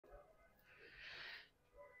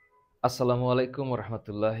আসসালামু আলাইকুম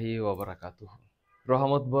রহমতুল্লাহি ওয়াবারাকাতুহু।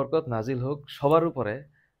 রহমত বরকত নাজিল হোক সবার উপরে,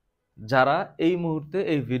 যারা এই মুহূর্তে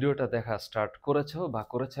এই ভিডিওটা দেখা স্টার্ট করেছো বা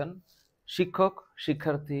করেছেন। শিক্ষক,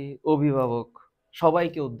 শিক্ষার্থী, অভিভাবক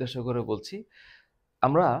সবাইকে উদ্দেশ্য করে বলছি,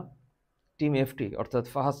 আমরা টিম এফটি অর্থাৎ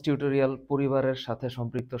ফাহাদ টিউটোরিয়াল পরিবারের সাথে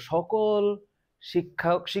সম্পৃক্ত সকল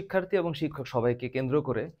শিক্ষার্থী এবং শিক্ষক সবাইকে কেন্দ্র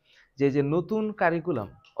করে যে নতুন কারিকুলাম,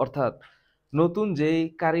 অর্থাৎ নতুন যেই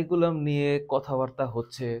কারিকুলাম নিয়ে কথাবার্তা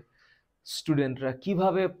হচ্ছে, স্টুডেন্টরা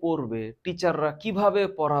কিভাবে পড়বে, টিচাররা কিভাবে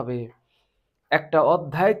পড়াবে, একটা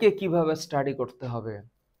অধ্যায়কে কিভাবে স্টাডি করতে হবে,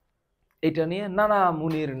 এটা নিয়ে নানা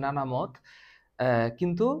মুনির নানা মত।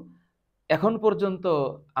 কিন্তু এখন পর্যন্ত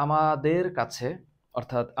আমাদের কাছে,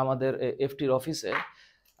 অর্থাৎ আমাদের এফটির অফিসে,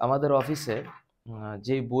 আমাদের অফিসে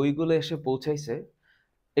যে বইগুলো এসে পৌঁছাইছে,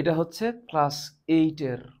 এটা হচ্ছে ক্লাস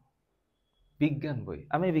 8-এর বিজ্ঞান বই।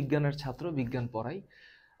 আমি বিজ্ঞানের ছাত্র, বিজ্ঞান পড়াই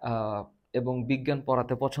এবং বিজ্ঞান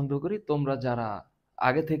পড়াতে পছন্দ করি। তোমরা যারা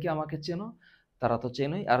আগে থেকে আমাকে চেনো তারা তো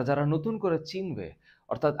চেনোই, আর যারা নতুন করে চিনবে,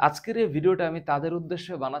 অর্থাৎ আজকের এই ভিডিওটা আমি তাদের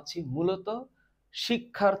উদ্দেশ্যে বানাচ্ছি। মূলত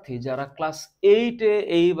শিক্ষার্থী যারা ক্লাস 8-এ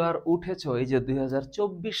এইবার উঠেছ, এই যে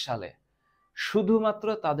 2024 সালে, শুধুমাত্র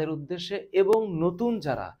তাদের উদ্দেশ্যে, এবং নতুন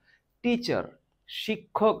যারা টিচার,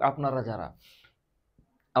 শিক্ষক আপনারা যারা,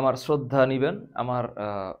 আমার শ্রদ্ধা নিবেন,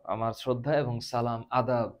 আমার শ্রদ্ধা এবং সালাম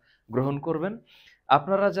আদাব গ্রহণ করবেন।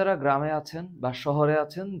 আপনারা যারা গ্রামে আছেন বা শহরে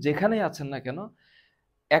আছেন, যেখানেই আছেন না কেন,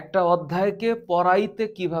 একটা অধ্যায়কে পড়াইতে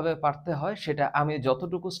কিভাবে পারতে হয় সেটা আমি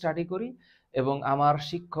যতটুকু স্টাডি করি এবং আমার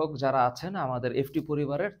শিক্ষক যারা আছেন আমাদের এফটি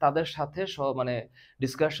পরিবারের, তাদের সাথে মানে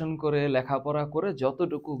ডিসকাশন করে, লেখাপড়া করে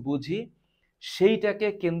যতটুকু বুঝি, সেইটাকে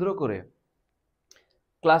কেন্দ্র করে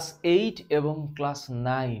ক্লাস 8 এবং ক্লাস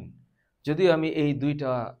 9, যদিও আমি এই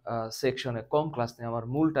দুইটা সেকশনে কম ক্লাস নেই, আমার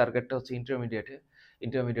মূল টার্গেটটা হচ্ছে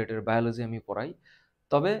ইন্টারমিডিয়েটের বায়োলজি আমি পড়াই।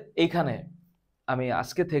 তবে এইখানে আমি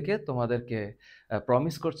আজকে থেকে তোমাদেরকে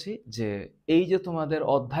প্রমিস করছি যে এই যে তোমাদের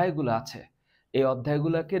অধ্যায়গুলো আছে, এই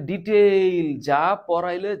অধ্যায়গুলোকে ডিটেইল যা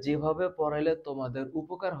পড়াইলে, যেভাবে পড়াইলে তোমাদের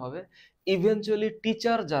উপকার হবে, ইভেনচুয়ালি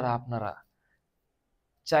টিচার যারা আপনারা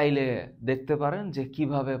চাইলে দেখতে পারেন যে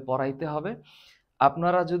কিভাবে পড়াইতে হবে।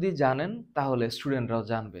 আপনারা যদি জানেন তাহলে স্টুডেন্টরাও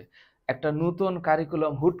জানবে। একটা নতুন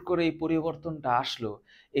কারিকুলাম হুট করে এই পরিবর্তনটা আসলো,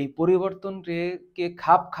 এই পরিবর্তনকে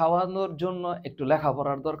খাপ খাওয়ানোর জন্য একটু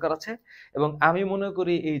লেখাপড়ার দরকার আছে, এবং আমি মনে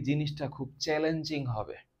করি এই জিনিসটা খুব চ্যালেঞ্জিং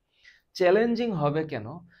হবে। চ্যালেঞ্জিং হবে কেন?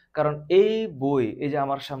 কারণ এই বই, এই যে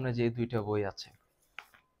আমার সামনে যে দুইটা বই আছে,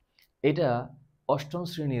 এটা অষ্টম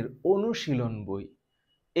শ্রেণীর অনুশীলন বই।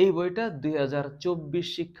 এই বইটা 2024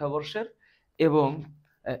 শিক্ষাবর্ষের, এবং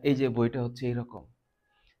এই যে বইটা হচ্ছে এইরকম।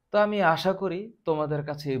 তো আমি আশা করি তোমাদের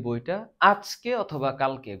কাছে এই বইটা আজকে অথবা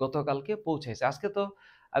কালকে, গতকালকে পৌঁছেছে। আজকে তো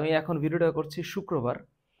আমি এখন ভিডিওটা করছি শুক্রবার,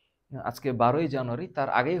 আজকে 12ই জানুয়ারি, তার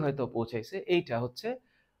আগেই হয়তো পৌঁছাইছে। এইটা হচ্ছে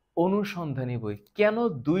অনুসন্ধানী বই। কেন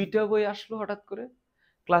দুইটা বই আসলো হঠাৎ করে?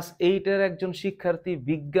 ক্লাস 8-এর একজন শিক্ষার্থী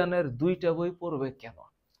বিজ্ঞানের দুইটা বই পড়বে কেন?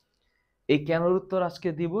 এই কেনর উত্তর আজকে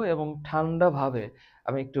দিব, এবং ঠান্ডাভাবে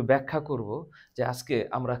আমি একটু ব্যাখ্যা করব যে আজকে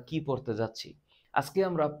আমরা কি পড়তে যাচ্ছি। আজকে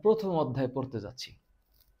আমরা প্রথম অধ্যায় পড়তে যাচ্ছি।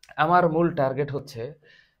 আমার মূল টার্গেট হচ্ছে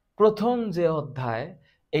প্রথম যে অধ্যায়,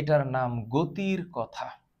 এটার নাম গতির কথা।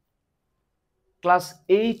 ক্লাস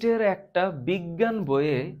 8-এর একটা বিজ্ঞান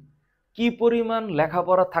বইয়ে কি পরিমাণ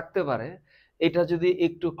লেখাপড়া থাকতে পারে, এটা যদি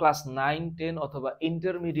একটু ক্লাস 9, 10 অথবা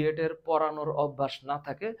ইন্টারমিডিয়েটের পড়ানোর অভ্যাস না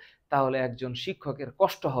থাকে, তাহলে একজন শিক্ষকের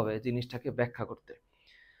কষ্ট হবে জিনিসটাকে ব্যাখ্যা করতে।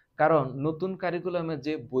 কারণ নতুন কারিকুলামে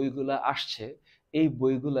যে বইগুলা আসছে, এই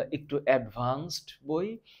বইগুলা একটু অ্যাডভান্সড বই,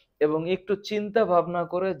 এবং একটু চিন্তা ভাবনা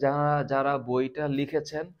করে যারা বইটা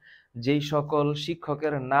লিখেছেন, যেই সকল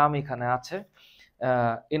শিক্ষকের নাম এখানে আছে,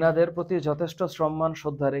 এনাদের প্রতি যথেষ্ট সম্মান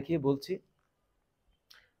শ্রদ্ধা রেখে বলছি,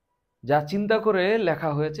 যা চিন্তা করে লেখা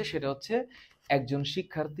হয়েছে সেটা হচ্ছে একজন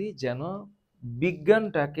শিক্ষার্থী যেন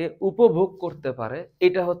বিজ্ঞানটাকে উপভোগ করতে পারে।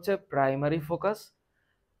 এটা হচ্ছে প্রাইমারি ফোকাস।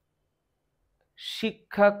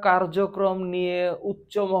 শিক্ষা কার্যক্রম নিয়ে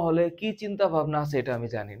উচ্চ মহলে কি চিন্তা ভাবনা আছে এটা আমি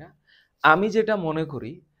জানি না। আমি যেটা মনে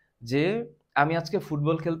করি যে আমি আজকে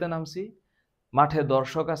ফুটবল খেলতে নামছি, মাঠে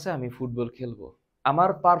দর্শক আছে, আমি ফুটবল খেলবো, আমার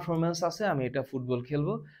পারফরমেন্স আছে, আমি এটা ফুটবল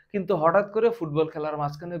খেলবো। কিন্তু হঠাৎ করে ফুটবল খেলার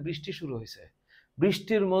মাঝখানে বৃষ্টি শুরু হয়েছে,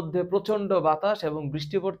 বৃষ্টির মধ্যে প্রচন্ড বাতাস এবং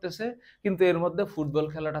বৃষ্টি পড়তেছে, কিন্তু এর মধ্যে ফুটবল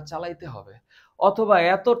খেলাটা চালাইতে হবে। অথবা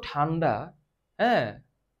এত ঠান্ডা, হ্যাঁ,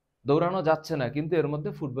 দৌড়ানো যাচ্ছে না, কিন্তু এর মধ্যে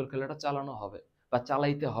ফুটবল খেলাটা চালানো হবে বা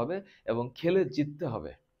চালাইতে হবে, এবং খেলে জিততে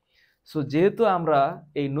হবে। সো যেহেতু আমরা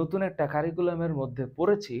এই নতুন একটা কারিকুলামের মধ্যে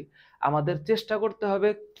পড়েছি, আমাদের চেষ্টা করতে হবে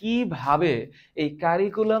কিভাবে এই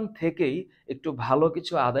কারিকুলাম থেকেই একটু ভালো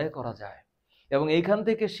কিছু আদায় করা যায়, এবং এইখান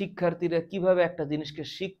থেকে শিক্ষার্থীরা কিভাবে একটা জিনিসকে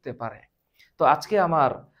শিখতে পারে। তো আজকে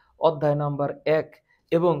আমার অধ্যায় নাম্বার 1,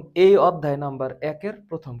 এবং এই অধ্যায় নাম্বার 1-এর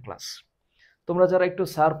প্রথম ক্লাস। তোমরা যারা একটু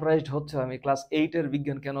সারপ্রাইজড হচ্ছে আমি ক্লাস 8-এর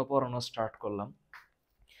বিজ্ঞান কেন পড়ানো স্টার্ট করলাম,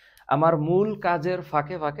 আমার মূল কাজের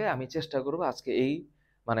ফাঁকে ফাঁকে আমি চেষ্টা করব আজকে এই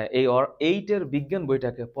 8-এর বিজ্ঞান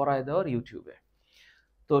বইটাকে পড়ায় দেওয়ার ইউটিউবে।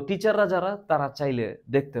 তো টিচাররা যারা তারা চাইলে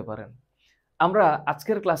দেখতে পারেন। আমরা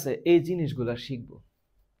আজকের ক্লাসে এই জিনিসগুলা শিখব।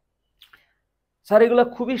 স্যার এগুলা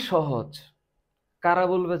খুবই সহজ, কারা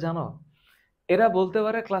বলবে জানো? এরা বলতে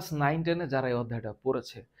পারে ক্লাস 9-10-এ যারা এই অধ্যায়টা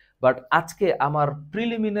পড়েছে। বাট আজকে আমার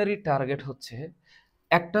প্রিলিমিনারি টার্গেট হচ্ছে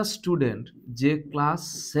একটা স্টুডেন্ট যে ক্লাস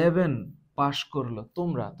 7 পাস করলো,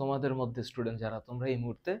 তোমাদের মধ্যে স্টুডেন্ট যারা তোমরা এই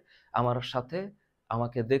মুহূর্তে আমার সাথে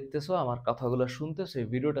আমাকে দেখতেছো, আমার কথাগুলো শুনতেছো, এই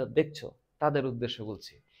ভিডিওটা দেখছো, তাদের উদ্দেশ্যে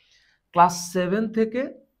বলছি। ক্লাস 7 থেকে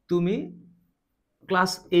তুমি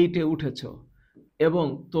ক্লাস 8-এ উঠেছো এবং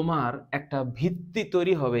তোমার একটা ভিত্তি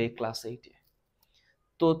তৈরি হবে এই ক্লাস 8-এ।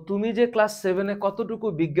 তো তুমি যে ক্লাস 7-এ কতটুকু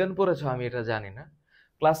বিজ্ঞান পড়েছো আমি এটা জানি না।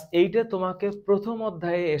 ক্লাস 8-এ তোমাকে প্রথম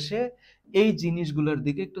অধ্যায়ে এসে এই জিনিসগুলোর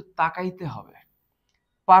দিকে একটু তাকাইতে হবে,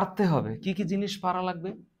 পারতে হবে। কি কি জিনিস পারা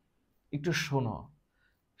লাগবে একটু শোনো।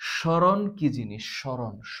 স্মরণ কি জিনিস?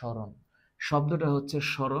 স্মরণ, স্মরণ শব্দটা হচ্ছে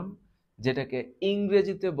স্মরণ, যেটাকে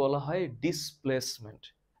ইংরেজিতে বলা হয় ডিসপ্লেসমেন্ট।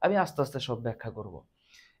 আমি আস্তে আস্তে সব ব্যাখ্যা করব।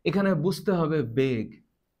 এখানে বুঝতে হবে বেগ।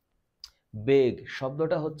 বেগ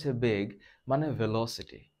শব্দটা হচ্ছে বেগ মানে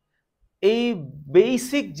ভেলোসিটি। এই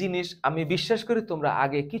বেসিক জিনিস আমি বিশ্বাস করি তোমরা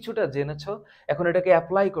আগে কিছুটা জেনেছো, এখন এটাকে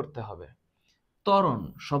অ্যাপ্লাই করতে হবে। ত্বরণ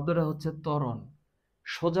শব্দটা হচ্ছে ত্বরণ,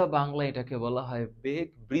 সোজা বাংলা এটাকে বলা হয় বেগ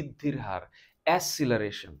বৃদ্ধির হার,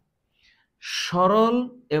 অ্যাসিলারেশন। সরল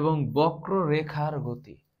এবং বক্ররেখার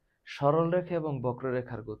গতি, সরল রেখা এবং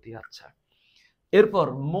বক্ররেখার গতি। আচ্ছা, এরপর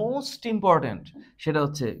মোস্ট ইম্পর্টেন্ট সেটা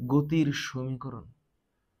হচ্ছে গতির সমীকরণ।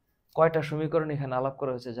 কয়টা সমীকরণ এখানে আলাপ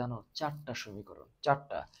করা হয়েছে জানো? 4টা সমীকরণ,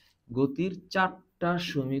 4টা গতির 4টা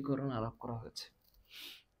সমীকরণ আলাপ করা হয়েছে।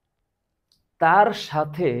 তার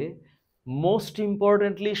সাথে মোস্ট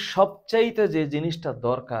ইম্পর্টেন্টলি সবচাইতে যে জিনিসটা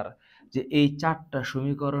দরকার, যে এই 4টা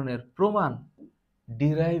সমীকরণের প্রমাণ,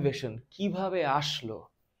 ডিরাইভেশন কিভাবে আসলো।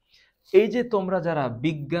 এই যে তোমরা যারা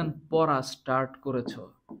বিজ্ঞান পড়া স্টার্ট করেছো,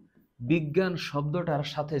 বিজ্ঞান শব্দটার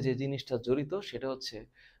সাথে যে জিনিসটা জড়িত সেটা হচ্ছে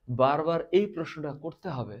বারবার এই প্রশ্নটা করতে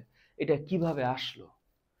হবে, এটা কিভাবে আসলো।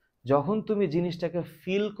 যখন তুমি জিনিসটাকে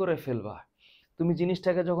ফিল করে ফেলবা, তুমি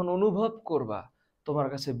জিনিসটাকে যখন অনুভব করবা, তোমার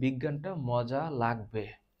কাছে বিজ্ঞানটা মজা লাগবে।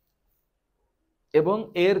 এবং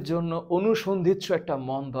এর জন্য অনুসন্ধিৎসু একটা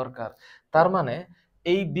মন দরকার। তার মানে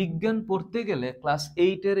এই বিজ্ঞান পড়তে গেলে, ক্লাস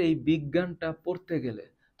 8-এর এই বিজ্ঞানটা পড়তে গেলে,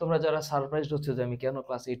 তোমরা যারা সারপ্রাইজড হচ্ছে যে আমি কেন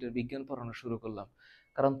ক্লাস 8-এর বিজ্ঞান পড়ানো শুরু করলাম,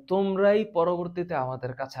 কারণ তোমরাই পরবর্তীতে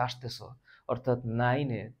আমাদের কাছে আসতেছো, অর্থাৎ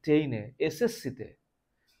 9-এ, 10-এ, এসএসসিতে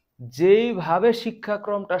যেইভাবে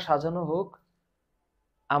শিক্ষাক্রমটা সাজানো হোক,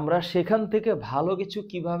 আমরা সেখান থেকে ভালো কিছু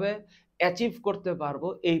কিভাবে অ্যাচিভ করতে পারবো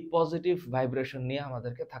এই পজিটিভ ভাইব্রেশন নিয়ে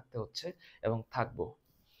আমাদেরকে থাকতে হচ্ছে এবং থাকবো।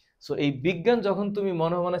 সো এই বিজ্ঞান যখন তুমি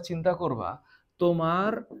মনে মনে চিন্তা করবা,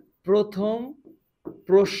 তোমার প্রথম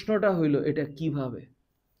প্রশ্নটা হইল এটা কিভাবে,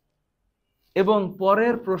 এবং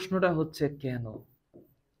পরের প্রশ্নটা হচ্ছে কেন।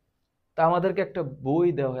 তা আমাদেরকে একটা বই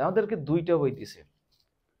দেওয়া হয়, আমাদেরকে 2টা বই দিছে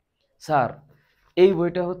স্যার। এই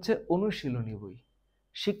বইটা হচ্ছে অনুশীলনী বই।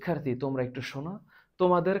 শিক্ষার্থী তোমরা একটু শোনো,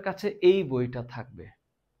 তোমাদের কাছে এই বইটা থাকবে,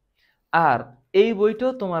 আর এই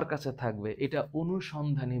বইটাও তোমার কাছে থাকবে। এটা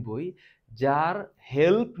অনুসন্ধানী বই, যার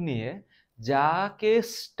হেল্প নিয়ে, যাকে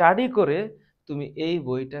স্টাডি করে তুমি এই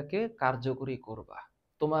বইটাকে কার্যকরী করবা।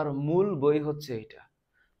 তোমার মূল বই হচ্ছে এটা,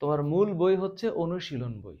 তোমার মূল বই হচ্ছে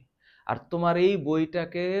অনুশীলন বই। আর তোমার এই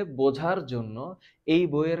বইটাকে বোঝার জন্য, এই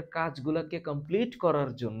বইয়ের কাজগুলোকে কমপ্লিট করার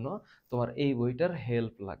জন্য তোমার এই বইটার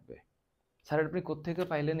হেল্প লাগবে। স্যার আপনি কোত্থেকে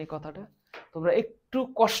পাইলেন এই কথাটা? তোমরা একটু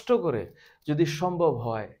কষ্ট করে যদি সম্ভব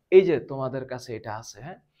হয়, এই যে তোমাদের কাছে এটা আছে,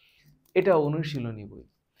 হ্যাঁ, এটা অনুশীলনী বই।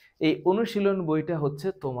 এই অনুশীলন বইটা হচ্ছে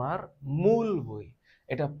তোমার মূল বই।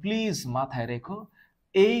 এটা প্লিজ মাথায় রেখো,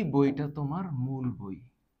 এই বইটা তোমার মূল বই।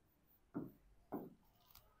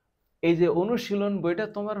 এই যে অনুশীলন বইটা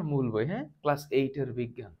তোমার মূল বই, হ্যাঁ, ক্লাস 8-এর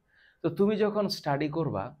বিজ্ঞান। তো তুমি যখন স্টাডি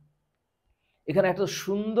করবা, এখানে এত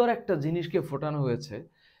সুন্দর একটা জিনিসকে ফোটানো হয়েছে।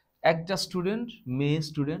 একটা স্টুডেন্ট, মেয়ে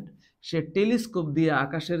স্টুডেন্ট, সে টেলিস্কোপ দিয়ে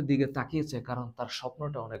আকাশের দিকে তাকিয়েছে, কারণ তার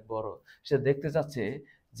স্বপ্নটা অনেক বড়। সে দেখতে চাচ্ছে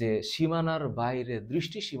যে সীমানার বাইরে,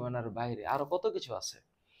 দৃষ্টি সীমানার বাইরে আরো কত কিছু আছে।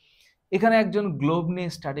 এখানে একজন গ্লোব নিয়ে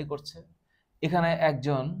স্টাডি করছে, এখানে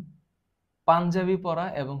একজন পাঞ্জাবি পরা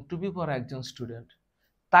এবং টুপি পরা একজন স্টুডেন্ট,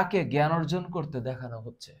 তাকে জ্ঞান অর্জন করতে দেখানো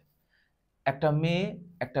হচ্ছে। একটা মেয়ে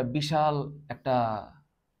একটা বিশাল একটা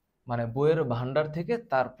বইয়ের ভান্ডার থেকে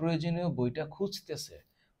তার প্রয়োজনীয় বইটা খুঁজতেছে।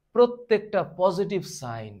 প্রত্যেকটা পজিটিভ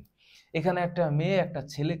সাইন, এখানে একটা মেয়ে একটা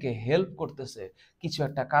ছেলেকে হেল্প করতেছে কিছু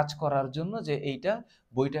একটা কাজ করার জন্য, যে এইটা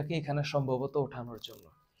বইটাকে এখানে সম্ভবত ওঠানোর জন্য।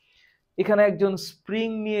 এখানে একজন স্প্রিং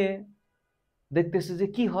নিয়ে দেখতেছে যে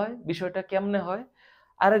কি হয়, বিষয়টা কেমনে হয়।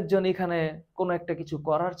 আরেকজন এখানে কোনো একটা কিছু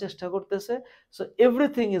করার চেষ্টা করতেছে। So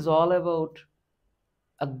everything is all about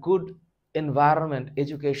a good environment,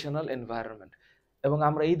 educational environment. এবং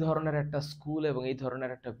আমরা এই ধরনের একটা স্কুল এবং এই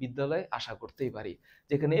ধরনের একটা বিদ্যালয় আশা করতেই পারি,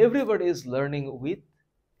 যেখানে everybody is learning with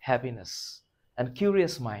happiness and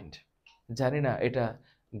curious mind. জানি না এটা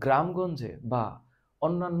গ্রামগঞ্জে বা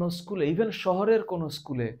অন্যান্য স্কুলে, ইভেন শহরের কোনো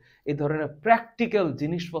স্কুলে এই ধরনের প্র্যাকটিক্যাল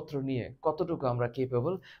জিনিসপত্র নিয়ে কতটুকু আমরা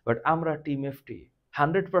কেপেবল, বাট আমরা টিম এফটি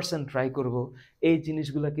 100% ট্রাই করব এই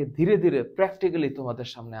জিনিসগুলোকে ধীরে ধীরে প্র্যাকটিক্যালি তোমাদের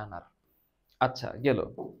সামনে আনার। আচ্ছা, গেল।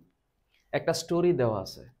 একটা স্টোরি দেওয়া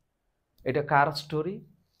আছে। এটা কার স্টোরি?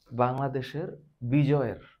 বাংলাদেশের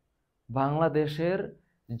বিজয়ের, বাংলাদেশের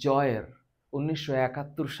জয়ের।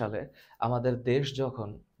 1971 সালে আমাদের দেশ যখন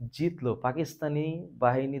জিতলো, পাকিস্তানি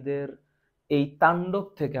বাহিনীদের এই তাণ্ডব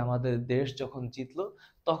থেকে আমাদের দেশ যখন জিতলো,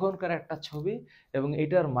 তখনকার একটা ছবি। এবং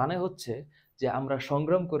এটার মানে হচ্ছে যে আমরা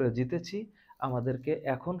সংগ্রাম করে জিতেছি, আমাদেরকে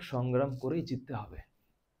এখন সংগ্রাম করেই জিততে হবে।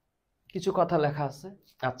 কিছু কথা লেখা আছে।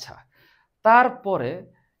 আচ্ছা, তারপরে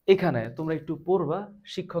এখানে তোমরা একটু পড়বা,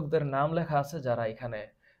 শিক্ষকদের নাম লেখা আছে যারা এখানে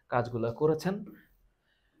কাজগুলো করেছেন।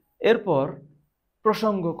 এরপর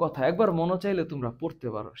প্রসঙ্গ কথা একবার মনে চাইলে তোমরা পড়তে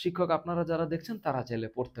পারো, শিক্ষক আপনারা যারা দেখছেন তারা চাইলে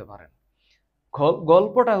পড়তে পারেন।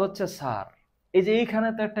 গল্পটা হচ্ছে, স্যার এই যে এইখানে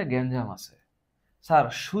তো একটা গ্যাঞ্জাম আছে স্যার,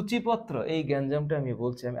 সূচিপত্র, এই গ্যাঞ্জামটা আমি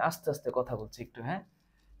বলছি, আমি আস্তে আস্তে কথা বলছি একটু, হ্যাঁ।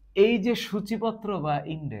 এই যে সূচিপত্র বা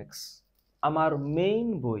ইন্ডেক্স, আমার মেইন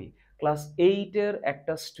বই, ক্লাস 8-এর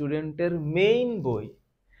একটা স্টুডেন্টের মেইন বই,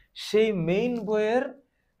 সেই মেইন বইয়ের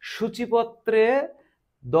সূচিপত্রে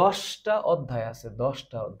 10টা অধ্যায় আছে।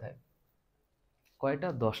 10টা অধ্যায়। কয়টা?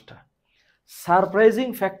 10টা। সারপ্রাইজিং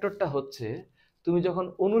ফ্যাক্টরটা হচ্ছে, তুমি যখন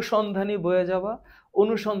অনুসন্ধানী বইয়ে যাবা,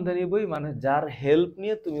 অনুসন্ধানী বই মানে যার হেল্প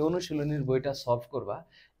নিয়ে তুমি অনুশীলনীর বইটা সলভ করবা,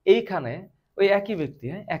 এইখানে ওই একই ব্যক্তি,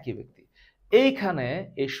 হ্যাঁ একই ব্যক্তি, এইখানে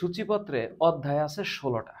এই সূচিপত্রে অধ্যায় আছে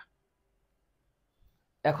 16টা।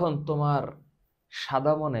 এখন তোমার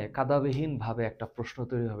সাদা মনে কাদাবিহীন ভাবে একটা প্রশ্ন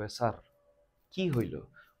তৈরি হবে, স্যার কি হইল,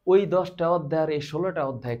 ওই 10টা অধ্যায় আর এই 16টা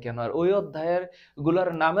অধ্যায় কেন, আর ওই অধ্যায়ের গুলার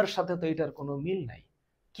নামের সাথে তো এটার কোনো মিল নাই,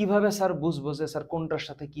 কিভাবে স্যার বুঝবো যে স্যার কোনটার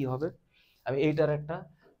সাথে কি হবে? আমি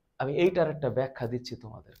এইটার একটা ব্যাখ্যা দিচ্ছি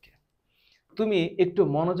তোমাদেরকে। তুমি একটু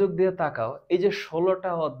মনোযোগ দিয়ে তাকাও, এই যে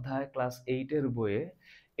 16টা অধ্যায় ক্লাস 8-এর বইয়ে,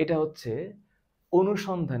 এটা হচ্ছে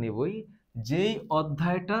অনুসন্ধানী বই। যেই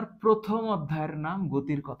অধ্যায়টার প্রথম অধ্যায়ের নাম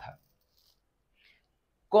গতির কথা।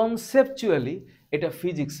 কনসেপচুয়ালি এটা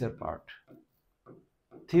ফিজিক্সের পার্ট,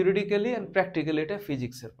 থিওরিটিক্যালি এন্ড প্র্যাকটিক্যালি এটা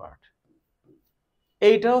ফিজিক্সের পার্ট,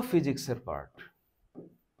 এইটাও ফিজিক্সের পার্ট,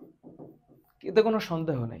 এতে কোনো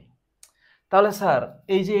সন্দেহ নেই। তাহলে স্যার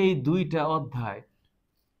এই যে এই 2টা অধ্যায়,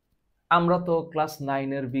 আমরা তো ক্লাস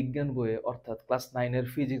 9-এর বিজ্ঞান বইয়ে, অর্থাৎ ক্লাস 9-এর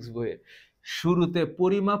ফিজিক্স বইয়ে শুরুতে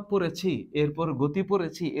পরিমাপ পড়েছি, এরপর গতি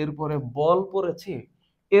পড়েছি, এরপরে বল পড়েছি,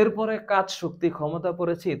 এরপরে কাজ শক্তি ক্ষমতা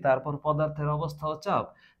পড়েছি, তারপর পদার্থের অবস্থা ও চাপ,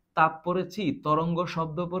 তাপ পড়েছি, তরঙ্গ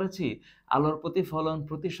শব্দ পড়েছি, আলোর প্রতিফলন,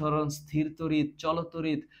 প্রতিসরণ, স্থির তড়িৎ,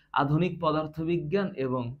 চলতড়িৎ, আধুনিক পদার্থবিজ্ঞান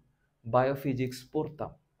এবং বায়োফিজিক্স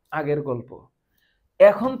পড়তাম। আগের গল্প।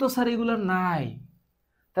 এখন তো স্যার এগুলো নাই।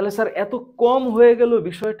 তাহলে স্যার এত কম হয়ে গেল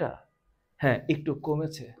বিষয়টা? হ্যাঁ, একটু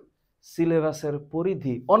কমেছে, সিলেবাসের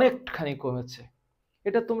পরিধি অনেকখানি কমেছে।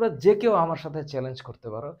 এটা তোমরা যে কেউ আমার সাথে চ্যালেঞ্জ করতে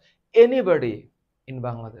পারো, এনিবডি ইন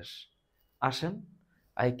বাংলাদেশ। আসেন,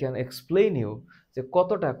 আই ক্যান এক্সপ্লেইন ইউ যে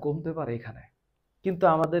কতটা কমতে পারে এখানে। কিন্তু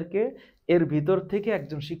আমাদেরকে এর ভিতর থেকে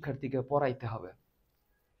একজন শিক্ষার্থীকে পড়াইতে হবে।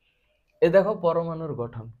 এ দেখো পরমাণুর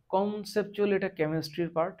গঠন, কনসেপচুয়ালি এটা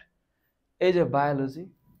কেমিস্ট্রির পার্ট। এই যে বায়োলজি,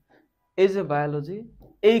 এই যে বায়োলজি,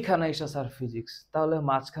 এইখানে এসে স্যার ফিজিক্স। তাহলে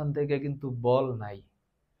মাঝখান থেকে কিন্তু বল নাই,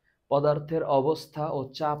 পদার্থের অবস্থা ও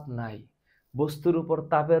চাপ নাই, বস্তুর উপর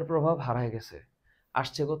তাপের প্রভাব হারায় গেছে,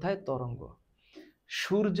 আসছে কোথায়? তরঙ্গ।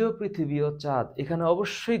 সূর্য, পৃথিবী ও চাঁদ, এখানে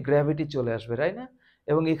অবশ্যই গ্র্যাভিটি চলে আসবে, তাই না?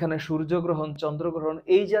 এবং এখানে সূর্যগ্রহণ, চন্দ্রগ্রহণ,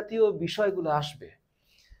 এই জাতীয় বিষয়গুলো আসবে।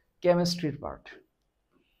 কেমিস্ট্রির পার্ট,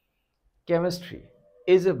 কেমিস্ট্রি।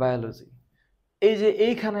 এই যে বায়োলজি, এই যে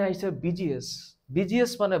এইখানে আইসে বিজিএস।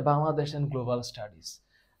 বিজিএস মানে বাংলাদেশ এন্ড গ্লোবাল স্টাডিজ।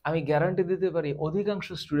 আমি গ্যারান্টি দিতে পারি অধিকাংশ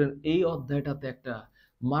স্টুডেন্ট এই অধ্যায়টাতে একটা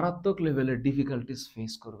মারাত্মক লেভেলের ডিফিকাল্টিস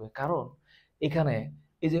ফেস করবে, কারণ এখানে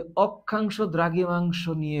এই যে অক্ষাংশ দ্রাঘিমাংশ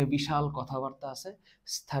নিয়ে বিশাল কথাবার্তা আছে।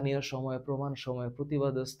 স্থানীয় সময়, প্রমাণ সময়,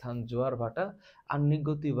 প্রতিবাদ স্থান, জোয়ার ভাটা, আহ্নিক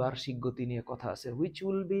গতি, বার্ষিক গতি নিয়ে কথা আছে, which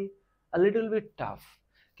will be a little bit tough.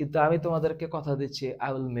 কিন্তু আমি তোমাদেরকে কথা দিচ্ছি, I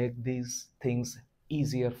will make this things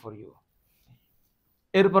easier for you.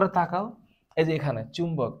 এরপরে তাকাও, এই যে এখানে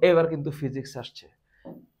চুম্বক, এবার কিন্তু ফিজিক্স আসছে।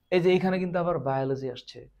 এই যে এখানে কিন্তু আবার বায়োলজি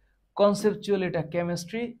আসছে, কনসেপচুয়াল এটা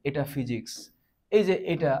কেমিস্ট্রি, এটা ফিজিক্স, এই যে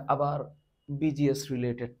এটা আবার বিজিএস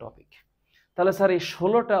রিলেটেড টপিক। তাহলে স্যার এই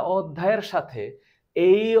 16টা অধ্যায়ের সাথে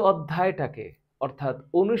এই অধ্যায়টাকে অর্থাৎ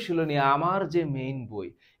অনুশীলনী আমার যে মেইন বই,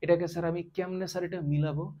 এটাকে স্যার আমি কেমনে স্যার এটা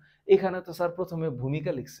মিলাবো? এখানে তো স্যার প্রথমে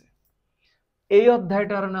ভূমিকা লিখছে। এই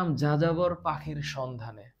অধ্যায়টার নাম যাযাবর পাখির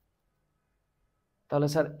সন্ধানে। তাহলে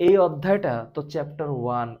স্যার এই অধ্যায়টা তো চ্যাপ্টার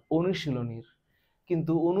 1 অনুশীলনীর,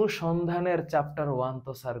 কিন্তু অনুসন্ধানের চ্যাপ্টার 1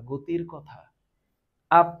 তো স্যার গতির কথা।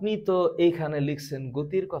 আপনি তো এইখানে লিখছেন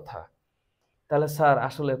গতির কথা। তাহলে স্যার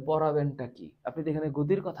আসলে পড়াবেনটা কি? আপনি তো এখানে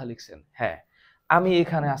গতির কথা লিখছেন। হ্যাঁ, আমি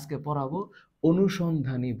এখানে আজকে পড়াবো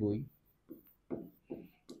অনুসন্ধানী বই।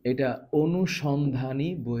 এটা অনুসন্ধানী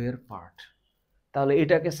বইয়ের পার্ট। তাহলে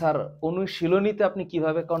এটাকে স্যার অনুশীলনীতে আপনি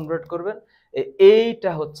কিভাবে কনভার্ট করবেন?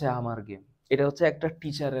 এইটা হচ্ছে আমার গেম। এটা হচ্ছে একটা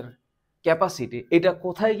টিচারের ক্যাপাসিটি। এটা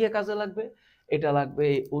কোথায় গিয়ে কাজে লাগবে? এটা লাগবে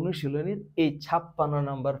এই অনুশীলনীর এই 56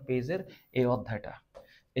 নাম্বার পেজের এই অধ্যায়টা।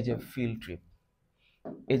 এই যে ফিল্ড ট্রিপ,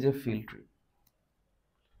 এই যে ফিল্ড ট্রিপ।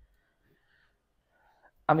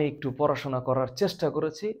 আমি একটু পড়াশোনা করার চেষ্টা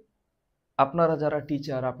করেছি। আপনারা যারা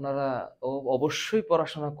টিচার, আপনারা অবশ্যই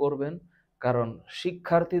পড়াশোনা করবেন, কারণ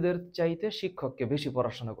শিক্ষার্থীদের চাইতে শিক্ষককে বেশি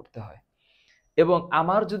পড়াশোনা করতে হয়। এবং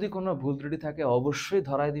আমার যদি কোনো ভুল ত্রুটি থাকে অবশ্যই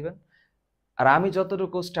ধরায় দিবেন। আর আমি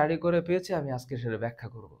যতটুকু স্টাডি করে পেয়েছি আমি আজকে সেটা ব্যাখ্যা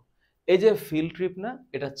করব। এই যে ফিল্ড ট্রিপ না,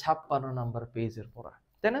 এটা 56 নাম্বার পেজের পড়া,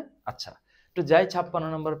 তাই না? আচ্ছা, একটু যাই 56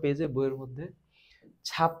 নাম্বার পেজে বইয়ের মধ্যে।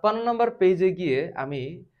 56 নাম্বার পেজে গিয়ে আমি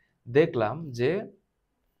দেখলাম যে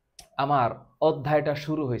আমার অধ্যায়টা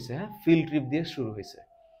শুরু হয়েছে, হ্যাঁ, ফিল্ড ট্রিপ দিয়ে শুরু হয়েছে।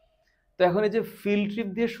 তো এখন এই যে ফিল্ড ট্রিপ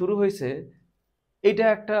দিয়ে শুরু হয়েছে, এটা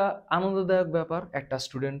একটা আনন্দদায়ক ব্যাপার একটা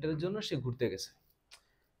স্টুডেন্টের জন্য, সে ঘুরতে গেছে।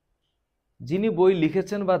 যিনি বই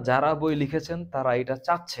লিখেছেন বা যারা বই লিখেছেন তারা এটা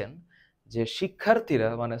চাচ্ছেন যে শিক্ষার্থীরা,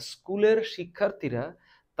 মানে স্কুলের শিক্ষার্থীরা,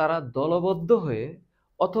 তারা দলবদ্ধ হয়ে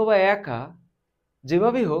অথবা একা,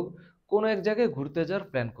 যেভাবেই হোক, কোনো এক জায়গায় ঘুরতে যাওয়ার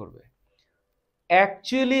প্ল্যান করবে।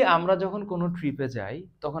 অ্যাকচুয়ালি আমরা যখন কোনো ট্রিপে যাই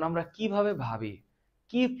তখন আমরা কিভাবে ভাবি,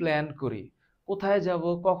 কি প্ল্যান করি, কোথায় যাব,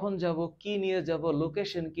 কখন যাব, কি নিয়ে যাব,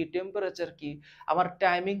 লোকেশন কি, টেম্পারেচার কি, আমার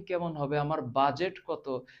টাইমিং কেমন হবে, আমার বাজেট কত,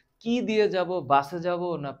 কি দিয়ে যাব, বাসে যাব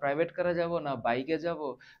না প্রাইভেট কারে যাব না বাইকে যাব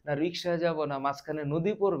না রিক্সায় যাব না মাঝখানে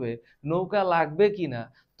নদী পড়বে, নৌকা লাগবে কি না,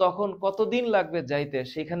 তখন কতদিন লাগবে যাইতে,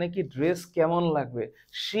 সেখানে কি ড্রেস কেমন লাগবে,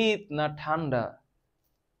 শীত না ঠান্ডা,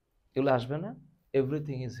 এগুলো আসবে না?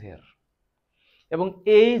 Everything is here. এবং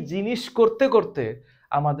এই জিনিস করতে করতে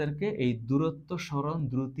আমাদেরকে এই দূরত্ব সরণ,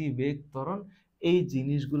 দ্রুতি, বেগ, ত্বরণ, এই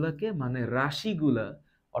জিনিসগুলাকে, মানে রাশিগুলা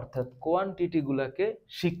অর্থাৎ কোয়ান্টিটি গুলাকে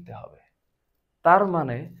শিখতে হবে। তার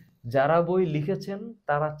মানে যারা বই লিখেছেন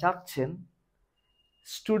তারা চাচ্ছেন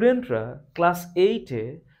স্টুডেন্টরা ক্লাস 8-এ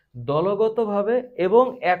দলগতভাবে এবং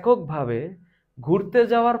এককভাবে ঘুরতে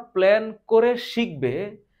যাওয়ার প্ল্যান করে শিখবে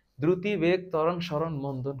দ্রুতি, বেগ, ত্বরণ, সরণ,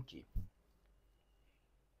 মন্দন কি।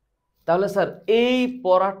 তাহলে স্যার এই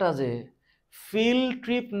পড়াটা যে ফিল্ড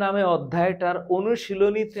ট্রিপ নামে অধ্যায়টার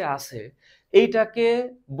অনুশীলনীতে আছে, এইটাকে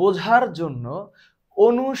বোঝার জন্য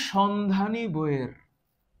অনুসন্ধানী বইয়ের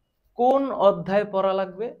কোন অধ্যায় পড়া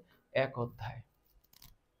লাগবে? এক অধ্যায়।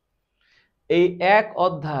 এই এক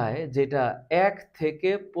অধ্যায় যেটা 1 থেকে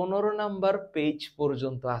 15 নাম্বার পেজ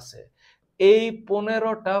পর্যন্ত আছে, এই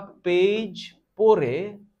 15টা পেজ পড়ে,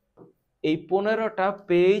 এই 15টা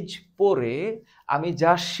পেজ পড়ে আমি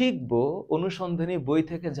যা শিখব, অনুসন্ধানী বই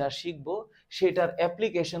থেকে যা শিখব, সেটার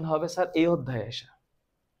অ্যাপ্লিকেশন হবে স্যার এই অধ্যায়ে এসে।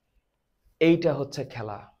 এইটা হচ্ছে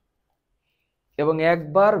খেলা। এবং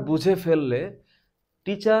একবার বুঝে ফেললে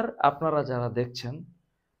টিচার, আপনারা যারা দেখছেন,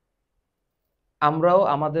 আমরাও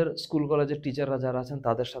আমাদের স্কুল কলেজের টিচাররা যারা আছেন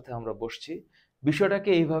তাদের সাথে আমরা বসছি, বিষয়টাকে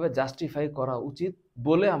এইভাবে জাস্টিফাই করা উচিত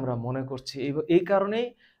বলে আমরা মনে করছি। এই কারণেই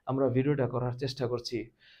আমরা ভিডিওটা করার চেষ্টা করছি।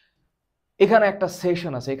 এখানে একটা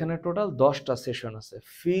সেশন আছে, এখানে টোটাল 10টা সেশন আছে,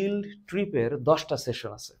 ফিল্ড ট্রিপের 10টা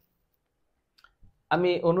সেশন আছে।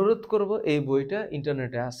 আমি অনুরোধ করব, এই বইটা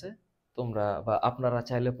ইন্টারনেটে আছে, তোমরা বা আপনারা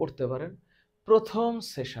চাইলে পড়তে পারেন। প্রথম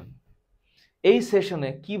সেশন, এই সেশনে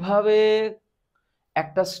কিভাবে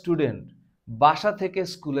একটা স্টুডেন্ট বাসা থেকে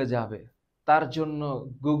স্কুলে যাবে, তার জন্য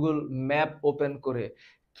গুগল ম্যাপ ওপেন করে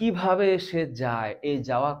কিভাবে সে যায়, এই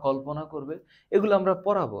যাওয়া কল্পনা করবে, এগুলো আমরা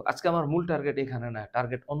পড়াবো। আজকে আমার মূল টার্গেট এখানে না,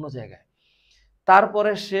 টার্গেট অন্য জায়গায়।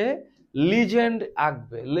 তারপরে সে লিজেন্ড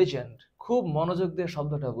আঁকবে। লিজেন্ড, খুব মনোযোগ দিয়ে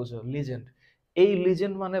শব্দটা বুঝো, লিজেন্ড। এই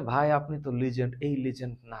লিজেন্ড মানে ভাই আপনি তো লিজেন্ড, এই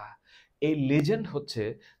লিজেন্ড না। এই লিজেন্ড হচ্ছে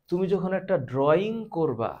তুমি যখন একটা ড্রয়িং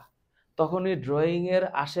করবা, তখন এই ড্রয়িং এর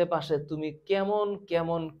আশেপাশে তুমি কেমন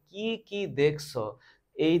কেমন কি কি দেখছো,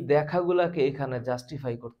 এই দেখাগুলাকে এখানে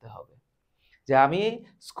জাস্টিফাই করতে হবে। যে আমি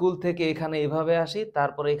স্কুল থেকে এখানে এভাবে আসি,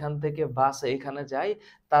 তারপরে এখান থেকে বাসে এখানে যাই,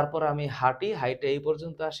 তারপর আমি হাঁটি, হাইটে এই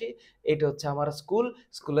পর্যন্ত আসি, এটা হচ্ছে আমার স্কুল।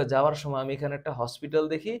 স্কুলে যাওয়ার সময় আমি এখানে একটা হসপিটাল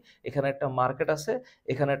দেখি, এখানে একটা মার্কেট আছে,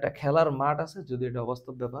 এখানে একটা খেলার মাঠ আছে, যদি এটা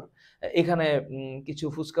অবাস্তব ব্যাপার, এখানে কিছু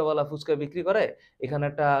ফুচকাওয়ালা ফুচকা বিক্রি করে, এখানে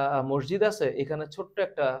একটা মসজিদ আছে, এখানে ছোট্ট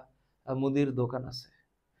একটা মুদির দোকান আছে।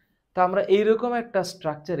 তা আমরা এইরকম একটা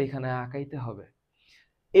স্ট্রাকচার এখানে আঁকাইতে হবে।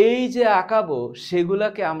 এই যে আঁকাবো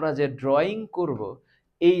সেগুলাকে আমরা যে ড্রয়িং করব,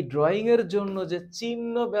 এই ড্রয়িং এর জন্য যে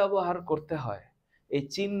চিহ্ন ব্যবহার করতে হয়, এই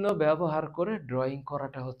চিহ্ন ব্যবহার করে ড্রয়িং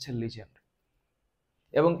করাটা হচ্ছে লিজেন্ড।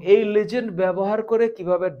 এবং এই লিজেন্ড ব্যবহার করে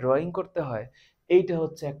কিভাবে ড্রয়িং করতে হয়, এইটা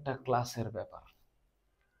হচ্ছে একটা ক্লাসের ব্যাপার।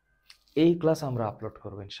 এই ক্লাস আমরা আপলোড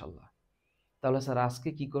করব ইনশাল্লাহ। তাহলে স্যার আজকে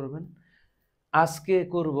কি করবেন? আজকে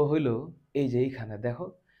করব হইলো এই যে এইখানে দেখো,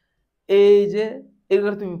 এই যে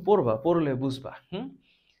এগুলো তুমি পড়বা, পড়লে বুঝবা।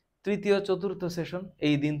 তৃতীয় চতুর্থ সেশন,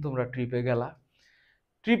 এই দিন তোমরা ট্রিপে গেলা।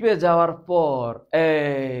 ট্রিপে যাওয়ার পর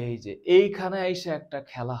এই যে এইখানে এসে একটা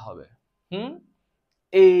খেলা হবে।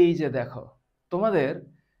 এই যে দেখো, তোমাদের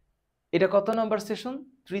এটা কত নাম্বার সেশন?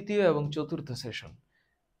 তৃতীয় এবং চতুর্থ সেশন।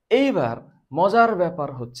 এইবার মজার ব্যাপার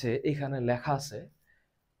হচ্ছে এখানে লেখা আছে,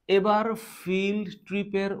 এবার ফিল্ড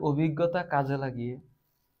ট্রিপের অভিজ্ঞতা কাজে লাগিয়ে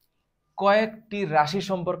কয়েকটি রাশি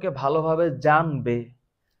সম্পর্কে ভালোভাবে জানবে।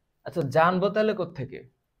 আচ্ছা, জানবো তাহলে কোত্থেকে?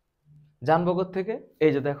 জানবো কোত্থেকে?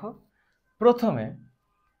 এই যে দেখো, প্রথমে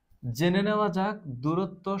জেনে নেওয়া যাক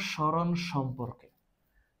দূরত্ব সরণ সম্পর্কে।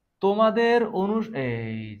 তোমাদের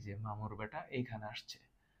এই যে মামুর বেটা এইখানে আসছে,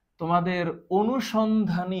 তোমাদের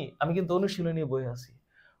অনুসন্ধানী, আমি কিন্তু অনুশীলনী বই আছি,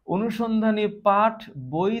 অনুসন্ধানী পাঠ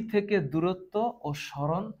বই থেকে দূরত্ব ও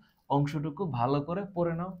সরণ অংশটুকু ভালো করে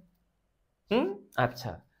পড়ে নাও।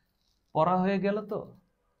 আচ্ছা, পড়া হয়ে গেল তো?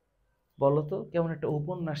 বলো তো, কেমন একটা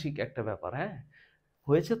ঔপন্যাসিক একটা ব্যাপার। হ্যাঁ,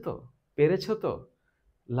 হয়েছে তো? পেরেছো তো?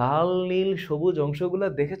 লাল নীল সবুজ অংশগুলো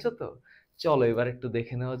দেখেছো তো? চলো এবার একটু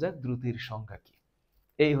দেখে নেওয়া যাক দ্রুতির সংখ্যা কি।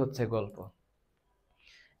 এই হচ্ছে গল্প।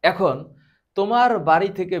 এখন তোমার বাড়ি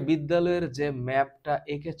থেকে বিদ্যালয়ের যে ম্যাপটা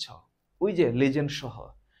এঁকেছ, ওই যে লেজেন্ড সহ,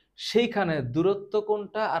 সেইখানে দূরত্ব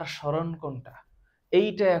কোনটা আর সরণ কোনটা,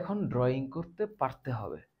 এইটা এখন ড্রয়িং করতে পারতে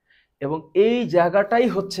হবে। এবং এই জায়গাটাই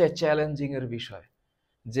হচ্ছে চ্যালেঞ্জিং এর বিষয়,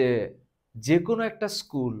 যে কোনো একটা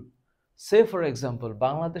স্কুল, সে ফর এক্সাম্পল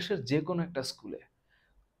বাংলাদেশের যে কোনো একটা স্কুলে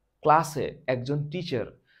ক্লাসে একজন টিচার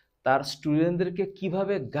তার স্টুডেন্টদেরকে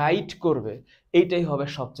কিভাবে গাইড করবে, এইটাই হবে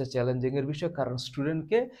সবচেয়ে চ্যালেঞ্জিং এর বিষয়। কারণ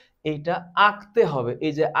স্টুডেন্টকে এইটা আঁকতে হবে।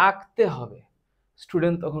 এই যে আঁকতে হবে,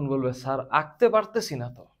 স্টুডেন্ট তখন বলবে স্যার আঁকতে পারতেছি না,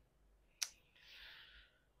 তো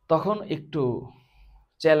তখন একটু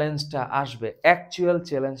চ্যালেঞ্জটা আসবে, অ্যাকচুয়াল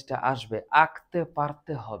চ্যালেঞ্জটা আসবে, আঁকতে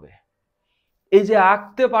পারতে হবে। এই যে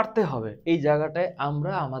আঁকতে পারতে হবে, এই জায়গাটায়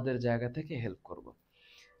আমরা আমাদের জায়গা থেকে হেল্প করব।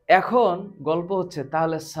 এখন গল্প হচ্ছে,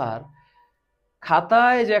 তাহলে স্যার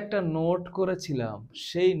খাতায় যে একটা নোট করেছিলাম,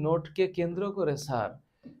 সেই নোটকে কেন্দ্র করে স্যার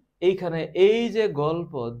এইখানে এই যে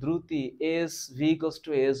গল্প দ্রুতি S V equals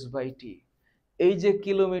to S by T, এই যে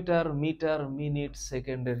কিলোমিটার মিটার মিনিট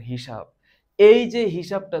সেকেন্ডের হিসাব, এই যে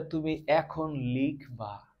হিসাবটা তুমি এখন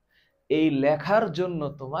লিখবা, এই লেখার জন্য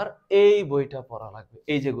তোমার এই বইটা পড়া লাগবে,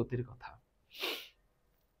 এই যে গতির কথা।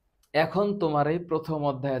 এখন তোমার এই প্রথম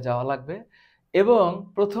অধ্যায়ে যাওয়া লাগবে এবং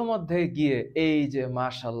প্রথম অধ্যায়ে গিয়ে এই যে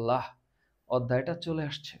মাশাআল্লাহ অধ্যায়টা চলে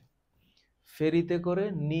আসছে, ফেরিতে করে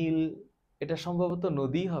নীল, এটা সম্ভবত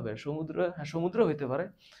নদী হবে, সমুদ্র, হ্যাঁ সমুদ্র হইতে পারে,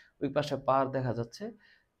 ওই পাশে পার দেখা যাচ্ছে,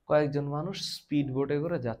 কয়েকজন মানুষ স্পিড বোটে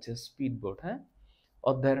করে যাচ্ছে, স্পিড বোট। হ্যাঁ,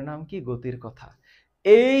 অধ্যায়ের নাম কি? গতির কথা।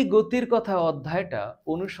 এই গতির কথা অধ্যায়টা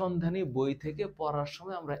অনুসন্ধানী বই থেকে পড়ার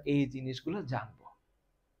সময় আমরা এই জিনিসগুলো জানবো,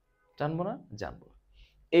 জানবো না? জানবো।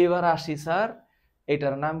 এইবার আসি স্যার,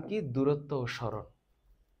 এটার নাম কি? দূরত্ব ও সরণ।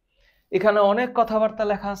 এখানে অনেক কথাবার্তা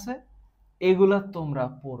লেখা আছে, এগুলা তোমরা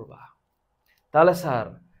পড়বা। তাহলে স্যার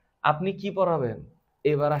আপনি কি পড়াবেন?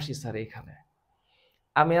 এবার আসি স্যার এইখানে,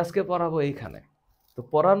 আমি আজকে পড়াবো এইখানে। তো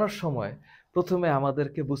পড়ানোর সময় প্রথমে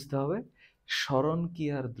আমাদেরকে বুঝতে হবে সরণ কি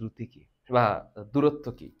আর দ্রুতি কি, বা দূরত্ব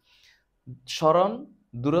কি। সরণ,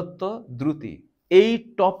 দূরত্ব, দ্রুতি, এই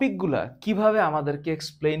টপিকগুলা কিভাবে আমাদেরকে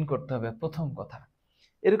এক্সপ্লেইন করতে হবে। প্রথম কথা,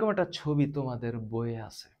 এরকম একটা ছবি তোমাদের বইয়ে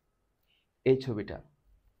আছে। এই ছবিটা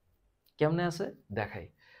কেমনে আছে দেখাই।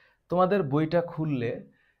 তোমাদের বইটা খুললে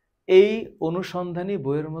এই অনুসন্ধানী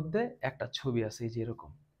বইয়ের মধ্যে একটা ছবি আছে, এই যে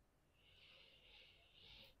এরকম।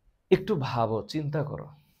 একটু ভাবো, চিন্তা করো,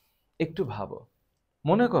 একটু ভাবো,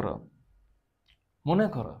 মনে করো, মনে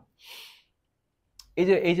করো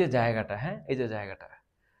এই যে জায়গাটা, হ্যাঁ এই যে জায়গাটা,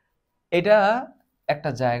 এটা একটা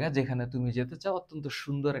জায়গা যেখানে তুমি যেতে চাও, অত্যন্ত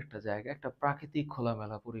সুন্দর একটা জায়গা, একটা প্রাকৃতিক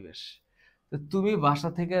খোলামেলা পরিবেশ। তো তুমি বাসা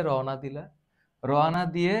থেকে রওনা দিলা, রওনা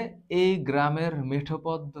দিয়ে এই গ্রামের মেঠো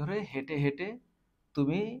পথ ধরে হেঁটে হেঁটে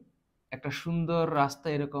তুমি একটা সুন্দর রাস্তা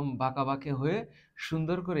এরকম বাঁকা বাঁকে হয়ে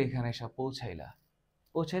সুন্দর করে এখানে এসে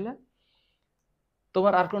পৌঁছাইলা।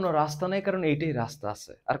 তোমার আর কোনো রাস্তা নাই, কারণ এইটাই রাস্তা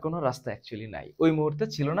আছে, আর কোনো রাস্তা অ্যাকচুয়ালি নাই, ওই মুহূর্তে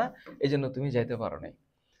ছিল না, এই জন্য তুমি যাইতে পারো নাই।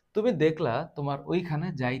 তুমি দেখলা তোমার ওইখানে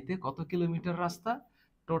যাইতে কত কিলোমিটার রাস্তা?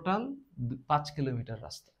 টোটাল 5 কিলোমিটার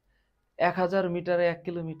রাস্তা। 1000 মিটারে 1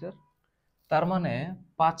 কিলোমিটার, তার মানে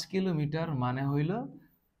 5 কিলোমিটার মানে হইল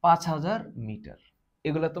 5000 মিটার।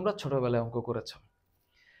 এগুলা তোমরা ছোটবেলায় অঙ্ক করেছো।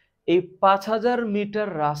 এই 5000 মিটার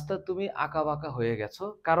রাস্তা তুমি আঁকা বাঁকা হয়ে গেছো,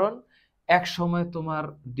 কারণ এক সময় তোমার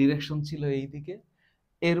ডিরেকশন ছিল এইদিকে,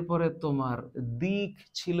 এরপরে তোমার দিক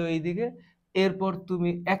ছিল এইদিকে, এরপর তুমি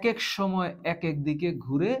এক এক সময় এক এক দিকে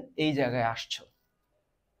ঘুরে এই জায়গায় আসছো।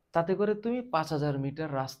 তাতে করে তুমি 5000 মিটার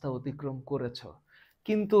রাস্তা অতিক্রম করেছো।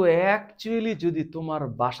 কিন্তু অ্যাকচুয়ালি যদি তোমার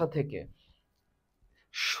বাসা থেকে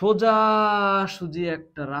সোজাসুজি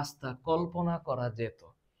একটা রাস্তা কল্পনা করা যেত,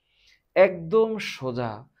 একদম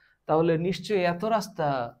সোজা, তাহলে নিশ্চয়ই এত রাস্তা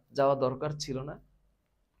যাওয়া দরকার ছিল না।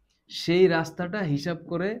 সেই রাস্তাটা হিসাব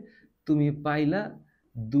করে তুমি পাইলা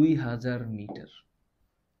 2000 মিটার।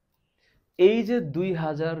 এই যে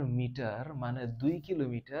 2000 মিটার মানে 2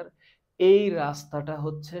 কিলোমিটার, এই রাস্তাটা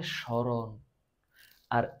হচ্ছে সরণ,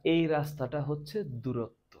 আর এই রাস্তাটা হচ্ছে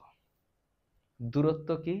দূরত্ব। দূরত্ব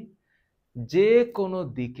কি? যে কোনো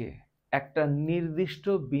দিকে একটা নির্দিষ্ট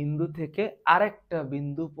বিন্দু থেকে আরেকটা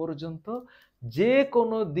বিন্দু পর্যন্ত যে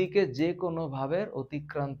কোনো দিকে যে কোনো ভাবের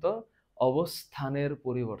অতিক্রান্ত অবস্থানের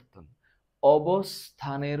পরিবর্তন,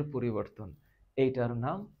 অবস্থানের পরিবর্তন, এইটার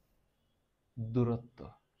নাম দূরত্ব।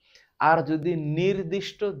 আর যদি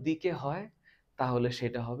নির্দিষ্ট দিকে হয় তাহলে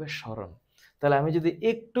সেটা হবে সরণ। তাহলে আমি যদি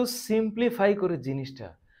একটু সিম্পলিফাই করে জিনিসটা,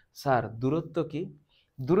 স্যার দূরত্ব কি?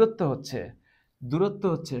 দূরত্ব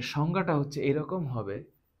হচ্ছে সংজ্ঞাটা হচ্ছে এরকম হবে,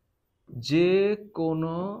 যে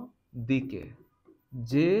কোনো দিকে,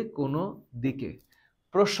 যে কোনো দিকে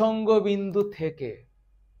প্রসঙ্গ বিন্দু থেকে,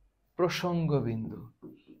 প্রসঙ্গ বিন্দু।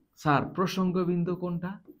 স্যার প্রসঙ্গ বিন্দু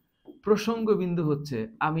কোনটা? প্রসঙ্গ বিন্দু হচ্ছে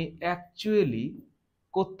আমি অ্যাকচুয়ালি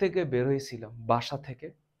কোত্থেকে বের হয়েছিলাম? বাসা থেকে।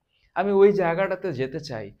 আমি ওই জায়গাটাতে যেতে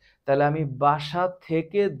চাই, তাহলে আমি বাসা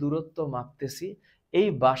থেকে দূরত্ব মাপতেছি, এই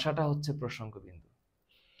বাসাটা হচ্ছে প্রসঙ্গ বিন্দু।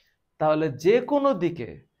 তাহলে যে কোনো দিকে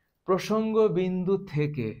প্রসঙ্গ বিন্দু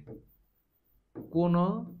থেকে কোনো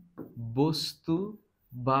বস্তু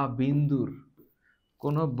বা বিন্দুর,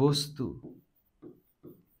 কোনো বস্তু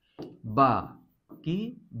বা কি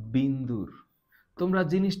বিন্দুর, তোমরা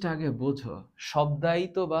জিনিসটা আগে বোঝো,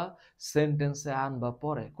 শব্দায়িত বা সেন্টেন্সে আনবা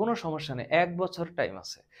পরে, কোনো সমস্যা নেই, 1 বছর টাইম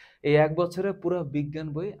আছে। এই 1 বছরে পুরো বিজ্ঞান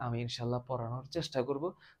বই আমি ইনশাল্লাহ পড়ানোর চেষ্টা করব,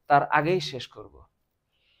 তার আগেই শেষ করব।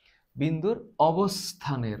 বিন্দুর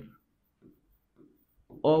অবস্থানের,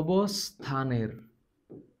 অবস্থানের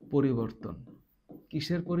পরিবর্তন।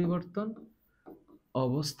 কিসের পরিবর্তন?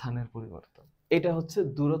 অবস্থানের পরিবর্তন। এটা হচ্ছে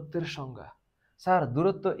দূরত্বের সংজ্ঞা। স্যার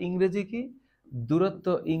দূরত্ব ইংরেজি কি? দূরত্ব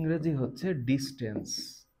ইংরেজি হচ্ছে ডিস্টেন্স।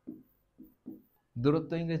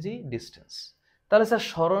 দূরত্ব ইংরেজি ডিস্টেন্স। তাহলে স্যার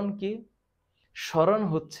সরণ কি? সরণ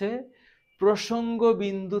হচ্ছে প্রসঙ্গ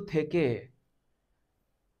বিন্দু থেকে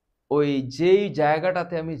ওই যেই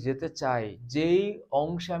জায়গাটাতে আমি যেতে চাই, যেই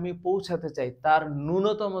অংশে আমি পৌঁছাতে চাই, তার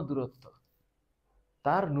ন্যূনতম দূরত্ব,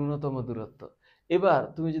 তার ন্যূনতম দূরত্ব। এবার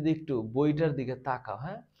তুমি যদি একটু বইটার দিকে তাকাও,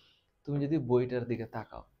 হ্যাঁ, তুমি যদি বইটার দিকে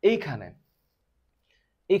তাকাও, এইখানে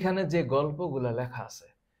এখানে যে গল্পগুলা লেখা আছে,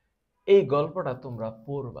 এই গল্পটা তোমরা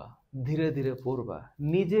পড়বা, ধীরে ধীরে পড়বা,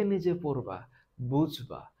 নিজে নিজে পড়বা,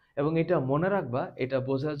 বুঝবা, এবং এটা মনে রাখবা, এটা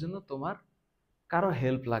বোঝার জন্য তোমার কারো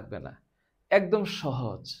হেল্প লাগবে না, একদম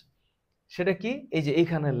সহজ। সেটা কি? এই যে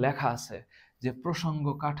এখানে লেখা আছে যে প্রসঙ্গ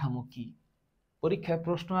কাঠামো কি। পরীক্ষায়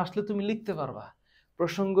প্রশ্ন আসলে তুমি লিখতে পারবা,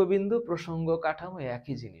 প্রসঙ্গ বিন্দু প্রসঙ্গ কাঠামো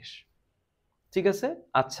একই জিনিস। ঠিক আছে?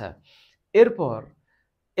 আচ্ছা, এরপর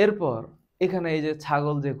এরপর এখানে এই যে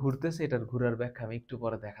ছাগল যে ঘুরতেছে, এটার ঘোরার ব্যাখ্যা আমি একটু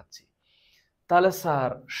পরে দেখাচ্ছি। তাহলে স্যার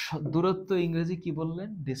দূরত্ব ইংরেজি কি বললেন?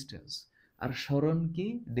 ডিস্টেন্স। আর সরণ কি?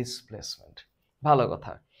 ডিসপ্লেসমেন্ট। ভালো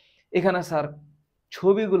কথা। এখানে স্যার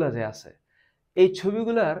ছবিগুলা যে আছে, এই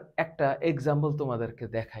ছবিগুলার একটা এক্সাম্পল তোমাদেরকে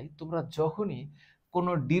দেখাই। তোমরা যখনই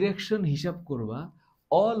কোনো ডিরেকশন হিসাব করবা,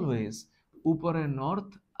 অলওয়েজ উপরে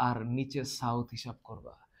নর্থ আর নিচে সাউথ হিসাব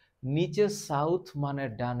করবা। নিচে সাউথ মানে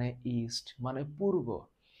ডানে ইস্ট মানে পূর্ব।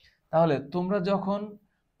 তাহলে তোমরা যখন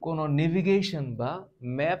কোনো নেভিগেশন বা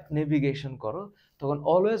ম্যাপ নেভিগেশন করো, তখন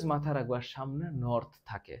অলওয়েজ মাথায় রাখবা সামনে নর্থ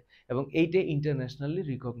থাকে, এবং এইটাই ইন্টারন্যাশনালি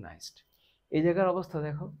রিকগনাইজড। এই জায়গার অবস্থা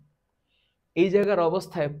দেখো, এই জায়গার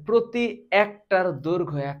অবস্থায় প্রতি একটার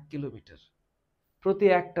দৈর্ঘ্য 1 কিলোমিটার, প্রতি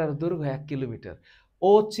একটার দৈর্ঘ্য 1 কিলোমিটার।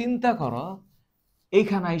 ও চিন্তা করো,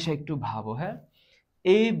 এইখানে আইসা একটু ভাবো, হ্যাঁ,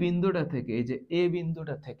 এই বিন্দুটা থেকে, এই যে এ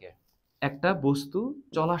বিন্দুটা থেকে একটা বস্তু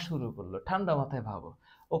চলা শুরু করলো, ঠান্ডা মাথায় ভাবো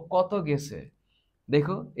ও কত গেছে।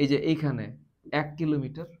 দেখো এই যে এইখানে 1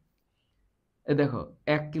 কিলোমিটার, এ দেখো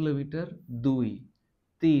 1 কিলোমিটার, 2,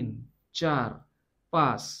 3, 4,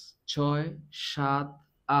 5, 6, 7,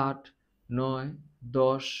 8, 9,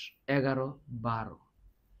 10, 11, 12।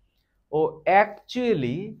 ও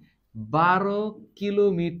অ্যাকচুয়ালি 12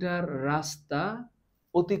 কিলোমিটার রাস্তা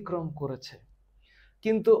অতিক্রম করেছে,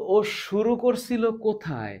 কিন্তু ও শুরু করছিল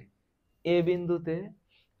কোথায়? এ বিন্দুতে,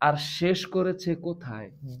 আর শেষ করেছে কোথায়?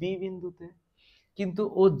 বি বিন্দুতে। কিন্তু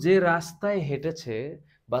ও যে রাস্তায় হেঁটেছে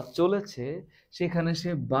বা চলেছে, সেখানে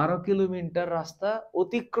সে 12 কিলোমিটার রাস্তা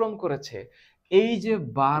অতিক্রম করেছে। এই যে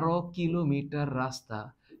 12 কিলোমিটার রাস্তা,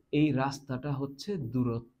 এই রাস্তাটা হচ্ছে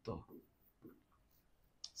দূরত্ব।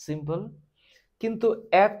 সিম্পল। কিন্তু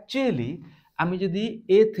অ্যাকচুয়ালি আমি যদি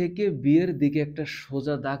এ থেকে বি এর দিকে একটা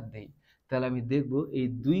সোজা দাগ দেই, তাহলে আমি দেখব এই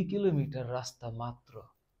 2 কিলোমিটার রাস্তা মাত্র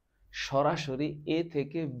সরাসরি এ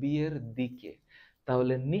থেকে বি এর দিকে।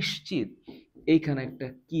 তাহলে নিশ্চিত এইখানে একটা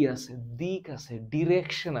কি আছে? দিক আছে,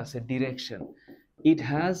 ডিরেকশন আছে, direction. It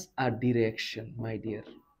has a direction my dear.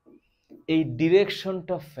 এই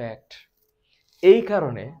ডিরেকশনটা ফ্যাক্ট।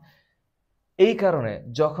 এই কারণে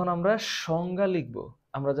যখন আমরা সংজ্ঞা লিখব,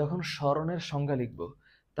 আমরা যখন সরণের সংজ্ঞা লিখব,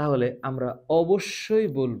 তাহলে আমরা অবশ্যই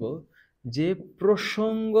বলবো যে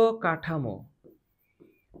প্রসঙ্গ কাঠামো,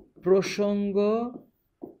 প্রসঙ্গ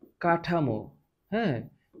কাঠামো, হ্যাঁ,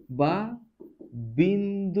 বা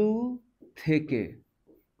বিন্দু থেকে,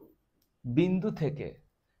 বিন্দু থেকে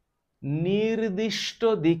নির্দিষ্ট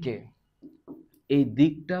দিকে, এই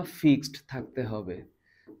দিকটা ফিক্সড থাকতে হবে।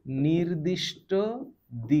 নির্দিষ্ট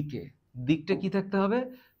দিকে, দিকটা কি থাকতে হবে?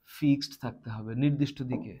 ফিক্সড থাকতে হবে, নির্দিষ্ট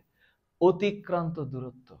দিকে। অতিক্রান্ত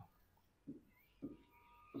দূরত্ব,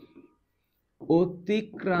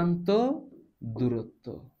 অতিক্রান্ত দূরত্ব,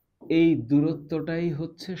 এই দূরত্বটাই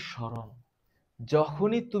হচ্ছে সরণ।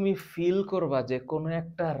 যখনই তুমি ফিল করবা যে কোনো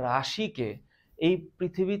একটা রাশিকে, এই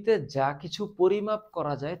পৃথিবীতে যা কিছু পরিমাপ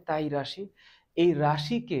করা যায় তাই রাশি, এই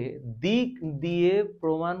রাশিকে দিক দিয়ে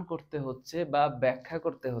প্রমাণ করতে হচ্ছে বা ব্যাখ্যা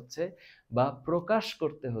করতে হচ্ছে বা প্রকাশ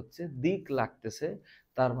করতে হচ্ছে, দিক লাগতেছে,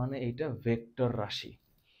 তার মানে এইটা ভেক্টর রাশি।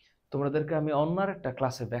 তোমাদেরকে আমি অন্য একটা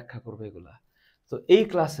ক্লাসে ব্যাখ্যা করবো এগুলা। তো এই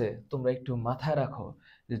ক্লাসে তোমরা একটু মাথায় রাখো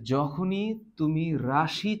যে যখনই তুমি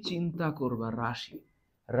রাশি চিন্তা করবা, রাশি,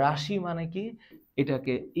 রাশি মানে কি?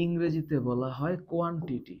 এটাকে ইংরেজিতে বলা হয়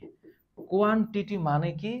কোয়ান্টিটি। কোয়ান্টিটি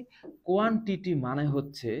মানে কি? কোয়ান্টিটি মানে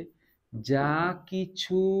হচ্ছে যা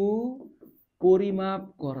কিছু পরিমাপ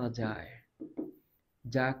করা যায়,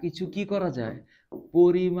 যা কিছু কি করা যায়?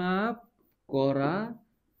 পরিমাপ করা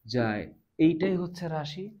যায়, এইটাই হচ্ছে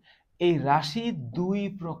রাশি। এই রাশি দুই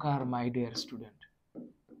প্রকার মাই ডিয়ার স্টুডেন্ট।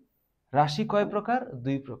 রাশি কয় প্রকার?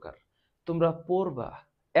 দুই প্রকার। তোমরা পড়বা,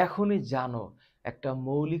 এখনই জানো একটা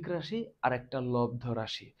মৌলিক রাশি আর একটা লব্ধ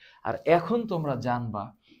রাশি। আর এখন তোমরা জানবা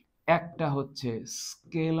একটা হচ্ছে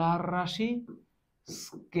স্কেলার রাশি,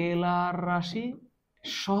 স্কেলার রাশি।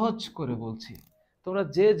 সহজ করে বলছি, তোমরা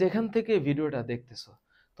যে যেখান থেকে ভিডিওটা দেখতেছো,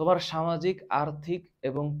 তোমার সামাজিক, আর্থিক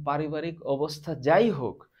এবং পারিবারিক অবস্থা যাই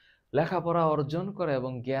হোক, লেখাপড়া অর্জন করা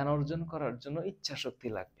এবং জ্ঞান অর্জন করার জন্য ইচ্ছা শক্তি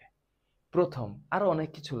লাগবে প্রথম, আরো অনেক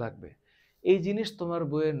কিছু লাগবে। এই জিনিস তোমার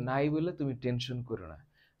বইয়ে নাই বলে তুমি টেনশন করো না।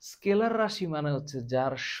 স্কেলার রাশি মানে হচ্ছে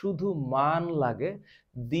যার শুধু মান লাগে,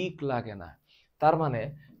 দিক লাগে না। তার মানে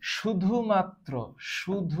শুধুমাত্র,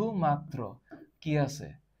 শুধুমাত্র কি আছে?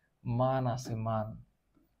 মান আছে, মান,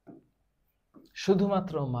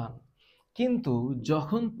 শুধুমাত্র মান। কিন্তু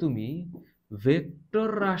যখন তুমি ভেক্টর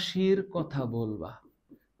রাশির কথা বলবা,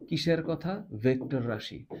 কিসের কথা? ভেক্টর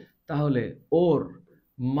রাশি। তাহলে ওর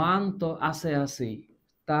মান তো আছে আছেই,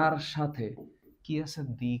 তার সাথে কি আছে?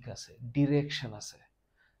 দিক আছে, ডিরেকশন আছে।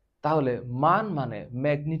 তাহলে মান মানে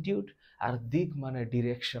ম্যাগনিটিউড আর দিক মানে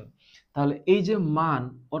ডিরেকশন। তাহলে এই যে মান,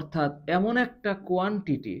 অর্থাৎ এমন একটা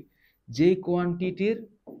কোয়ান্টিটি, যেই কোয়ান্টিটির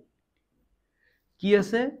কি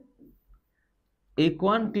আছে? এই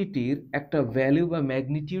কোয়ান্টিটির একটা ভ্যালু বা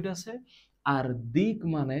ম্যাগনিটিউড আছে, আর দিক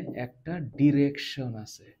মানে একটা ডিরেকশন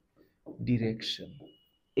আছে, ডিরেকশন।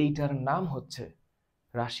 এইটার নাম হচ্ছে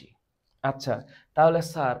রাশি। আচ্ছা, তাহলে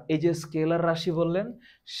স্যার এই যে স্কেলার রাশি বললেন,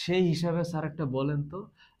 সেই হিসাবে স্যার একটা বলেন তো,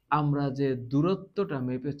 আমরা যে দূরত্বটা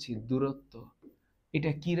মেপেছি, দূরত্ব,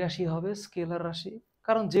 এটা কি রাশি হবে? স্কেলার রাশি।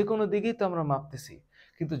 কারণ যে কোনো দিকেই তো আমরা মাপতেছি,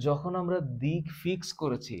 কিন্তু যখন আমরা দিক ফিক্স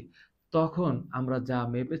করেছি, তখন আমরা যা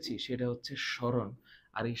মেপেছি সেটা হচ্ছে সরণ,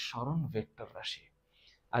 আর এই সরণ ভেক্টর রাশি।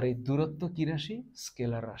 আর এই দূরত্ব কি রাশি?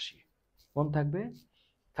 স্কেলার রাশি। মন থাকবে?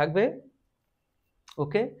 থাকবে?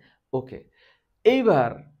 ওকে, ওকে।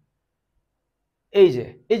 এইবার এই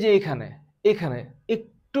যে এখানে, এখানে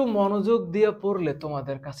একটু মনোযোগ দিয়ে পড়লে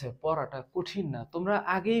তোমাদের কাছে পড়াটা কঠিন না। তোমরা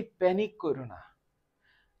আগেই প্যানিক করো না,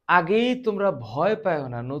 আগেই তোমরা ভয় পাও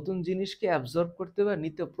না। নতুন জিনিসকে অ্যাবজর্ব করতে বা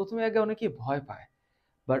নিতে প্রথমে আগে অনেকেই ভয় পায়,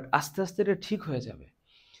 বাট আস্তে আস্তে এটা ঠিক হয়ে যাবে।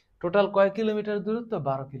 টোটাল কয় কিলোমিটার দূরত্ব?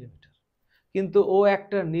 12 কিলোমিটার। কিন্তু ও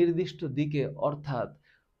একটা নির্দিষ্ট দিকে, অর্থাৎ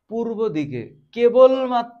পূর্ব দিকে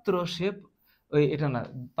কেবলমাত্র সে ওই এটা না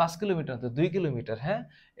 5 কিলোমিটার, তো 2 কিলোমিটার, হ্যাঁ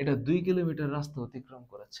এটা 2 কিলোমিটার রাস্তা অতিক্রম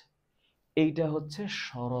করেছে। এইটা হচ্ছে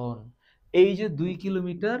সরণ। এই যে 2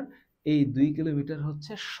 কিলোমিটার, এই 2 কিলোমিটার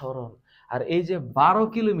হচ্ছে সরণ। আর এই যে 12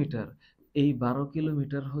 কিলোমিটার, এই 12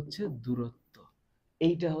 কিলোমিটার হচ্ছে দূরত্ব।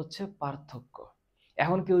 এইটা হচ্ছে পার্থক্য।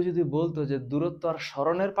 এখন কেউ যদি বলতো যে দূরত্ব আর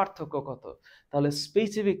সরণের পার্থক্য কত, তাহলে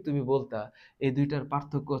স্পেসিফিক তুমি বলতা এই দুইটার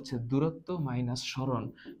পার্থক্য হচ্ছে দূরত্ব মাইনাস সরণ,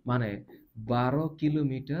 মানে 12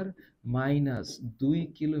 kilometre minus 2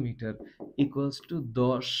 kilometre equals to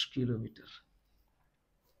 10 kilometre.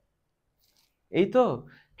 এই তো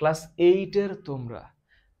ক্লাস 8-এর তোমরা।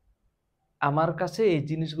 আমার কাছে এই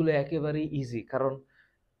জিনিসগুলো একেবারেই ইজি, কারণ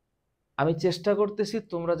আমি চেষ্টা করতেছি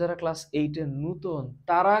তোমরা যারা ক্লাস 8-এ নতুন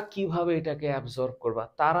তারা কিভাবে এটাকে অ্যাবজর্ব করবা,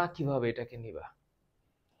 তারা কিভাবে এটাকে নিবা।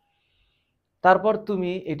 তারপর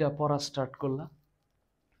তুমি এটা পড়া স্টার্ট করলা,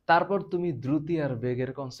 তারপর তুমি দ্রুতি আর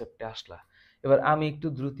বেগের কনসেপ্টে আসলা। এবার আমি একটু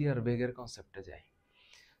দ্রুতি আর বেগের কনসেপ্টে যাই।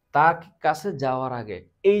 তার কাছে যাওয়ার আগে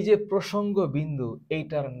এই যে প্রসঙ্গ বিন্দু,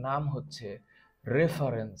 এইটার নাম হচ্ছে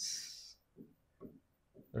রেফারেন্স।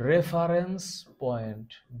 রেফারেন্স পয়েন্ট,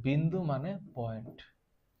 বিন্দু মানে পয়েন্ট।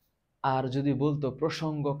 আর যদি বলতো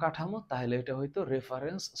প্রসঙ্গ কাঠামো, তাহলে এটা হয়তো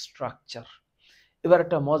রেফারেন্স স্ট্রাকচার। এবার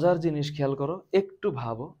একটা মজার জিনিস খেয়াল করো, একটু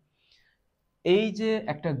ভাবো। এই যে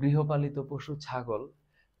একটা গৃহপালিত পশু ছাগল,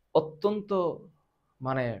 অত্যন্ত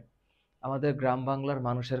মানে আমাদের গ্রাম বাংলার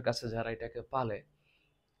মানুষের কাছে যারা এটাকে পালে,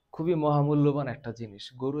 খুবই মহামূল্যবান একটা জিনিস।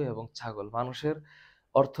 গরু এবং ছাগল মানুষের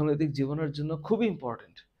অর্থনৈতিক জীবনের জন্য খুবই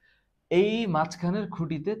ইম্পর্টেন্ট। এই মাঝখানের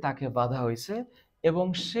খুঁটিতে তাকে বাঁধা হয়েছে এবং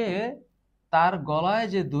সে তার গলায়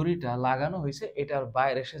যে দড়িটা লাগানো হয়েছে এটার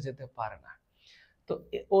বাইরে সে যেতে পারে না। তো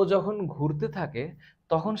ও যখন ঘুরতে থাকে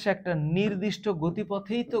তখন সে একটা নির্দিষ্ট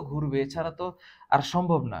গতিপথেই তো ঘুরবে, এছাড়া তো আর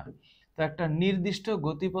সম্ভব না। তো একটা নির্দিষ্ট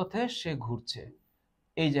গতিপথে সে ঘুরছে,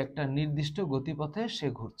 এই যে একটা নির্দিষ্ট গতিপথে সে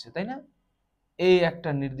ঘুরছে, তাই না? এই একটা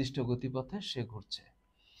নির্দিষ্ট গতিপথে সে ঘুরছে।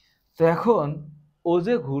 তো এখন ও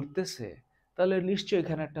যে ঘুরতেছে, তাহলে নিশ্চয়ই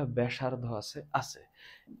এখানে একটা ব্যাসার্ধ আছে।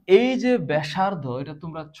 এই যে ব্যাসার্ধ, এটা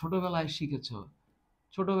তোমরা ছোটবেলায় শিখেছো,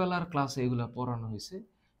 ছোটবেলার ক্লাসে এগুলা পড়ানো হয়েছে।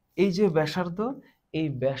 এই যে ব্যাসার্ধ, এই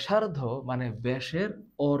ব্যাসার্ধ মানে ব্যাসের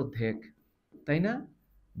অর্ধেক, তাই না?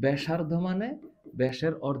 ব্যাসার্ধ মানে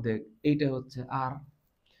ব্যাসের অর্ধেক, এইটা হচ্ছে আর।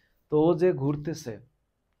 তো ও যে ঘুরতেছে,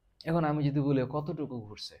 এখন আমি যদি বলি কতটুকু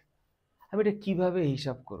ঘুরছে, আমি এটা কিভাবে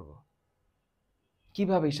হিসাব করব?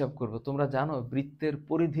 কিভাবে হিসাব করব? তোমরা জানো বৃত্তের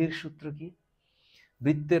পরিধির সূত্র কি?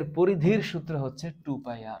 বৃত্তের পরিধির সূত্র হচ্ছে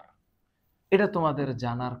 2πr। এটা তোমাদের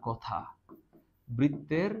জানার কথা।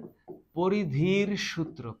 বৃত্তের পরিধির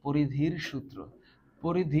সূত্র, পরিধির সূত্র,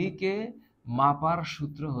 পরিধিকে মাপার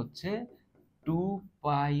সূত্র হচ্ছে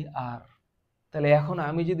 2πr। তাহলে এখন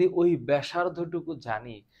আমি যদি ওই ব্যাসার্ধটুকু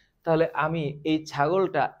জানি, তাহলে আমি এই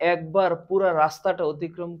ছাগলটা একবার পুরো রাস্তাটা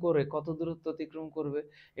অতিক্রম করে কত দূরত্ব অতিক্রম করবে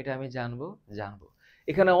এটা আমি জানবো।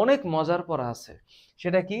 এখানে অনেক মজার পড়া আছে।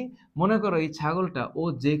 সেটা কি? মনে করো এই ছাগলটা ও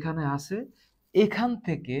যেখানে আছে, এখান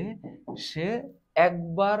থেকে সে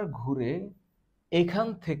একবার ঘুরে, এখান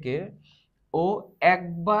থেকে ও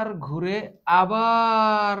একবার ঘুরে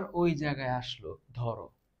আবার ওই জায়গায় আসলো। ধরো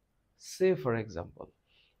সে ফর এক্সাম্পল,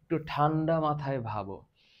 একটু ঠান্ডা মাথায় ভাবো,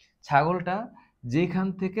 ছাগলটা যেখান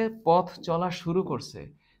থেকে পথ চলা শুরু করছে,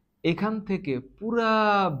 এখান থেকে পুরা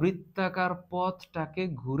বৃত্তাকার পথটাকে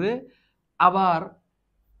ঘুরে আবার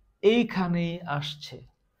এইখানেই আসছে,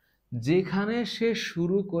 যেখানে সে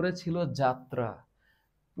শুরু করেছিল যাত্রা।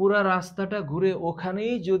 পুরা রাস্তাটা ঘুরে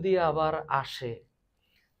ওখানেই যদি আবার আসে,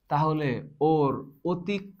 তাহলে ওর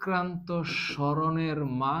অতিক্রান্ত সরণের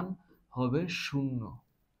মান হবে 0,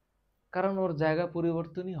 কারণ ওর জায়গা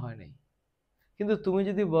পরিবর্তনই হয় নাই। কিন্তু তুমি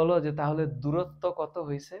যদি বলো যে তাহলে দূরত্ব কত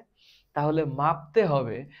হয়েছে, তাহলে মাপতে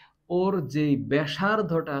হবে ওর যেই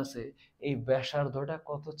ব্যাসার্ধটা আছে, এই ব্যাসার্ধটা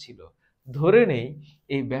কত ছিল। ধরে নেই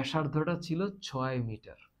এই ব্যাসার্ধটা ছিল 6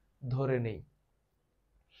 মিটার, ধরে নেই,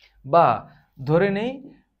 বা ধরে নেই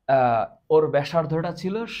ওর ব্যাসার্ধটা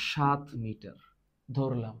ছিল 7 মিটার,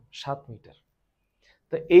 ধরলাম 7 মিটার।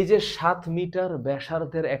 তো এই যে 7 মিটার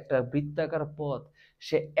ব্যাসার্ধের একটা বৃত্তাকার পথ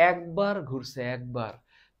সে একবার ঘুরছে, একবার,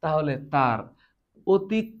 তাহলে তার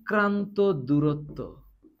অতিক্রান্ত দূরত্ব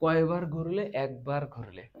কয়বার ঘুরলে? একবার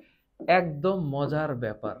ঘুরলে। একদম মজার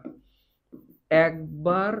ব্যাপার,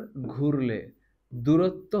 একবার ঘুরলে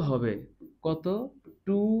দূরত্ব হবে কত?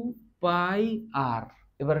 2πr।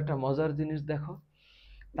 এবার একটা মজার জিনিস দেখো,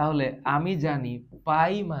 তাহলে আমি জানি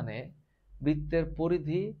পাই মানে বৃত্তের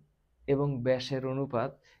পরিধি এবং ব্যাসের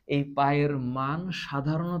অনুপাত। এই পায়ের মান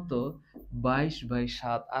সাধারণত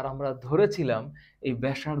 22/7, আর আমরা ধরেছিলাম এই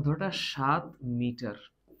ব্যাসার্ধটা 7 মিটার।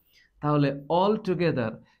 তাহলে অল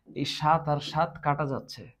টুগেদার এই 7 আর 7 কাটা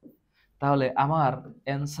যাচ্ছে, তাহলে আমার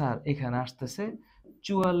অ্যান্সার এখানে আসতেছে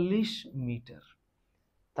 44 মিটার।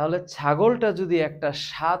 তাহলে ছাগলটা যদি একটা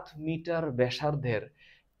 7 মিটার ব্যাসার্ধের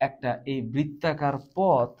একটা এই বৃত্তাকার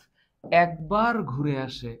পথ একবার ঘুরে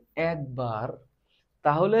আসে, একবার,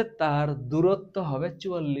 তাহলে তার দূরত্ব হবে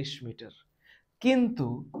 44 মিটার। কিন্তু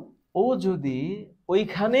ও যদি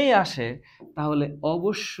ওইখানেই আসে, তাহলে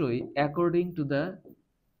অবশ্যই অ্যাকর্ডিং টু দ্য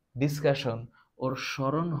ডিসকাশন ওর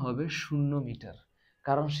সরণ হবে 0 মিটার,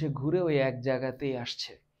 কারণ সে ঘুরে ওই এক জায়গাতেই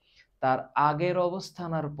আসছে, তার আগের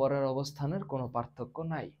অবস্থান আর পরের অবস্থানের কোনো পার্থক্য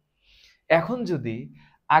নাই। এখন যদি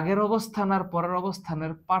আগের অবস্থান আর পরের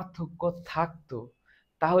অবস্থানের পার্থক্য থাকতো,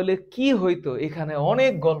 তাহলে কি হইতো? এখানে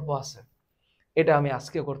অনেক গল্প আছে, এটা আমি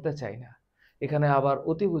আজকে করতে চাই না। এখানে আবার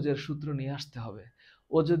অতিভুজের সূত্র নিয়ে আসতে হবে।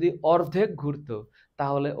 ও যদি অর্ধেক ঘুরতো,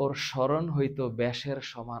 তাহলে ওর সরণ হইতো ব্যাসের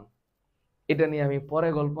সমান। এটা নিয়ে আমি পরে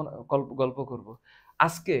গল্প করব।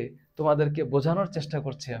 আজকে তোমাদেরকে বোঝানোর চেষ্টা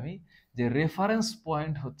করছি আমি যে রেফারেন্স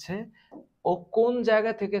পয়েন্ট হচ্ছে ও কোন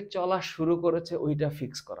জায়গা থেকে চলা শুরু করেছে ওইটা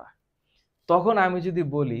ফিক্স করা। তখন আমি যদি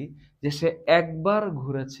বলি যে সে একবার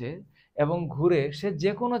ঘুরেছে এবং ঘুরে সে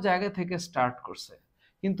যে কোনো জায়গা থেকে স্টার্ট করছে,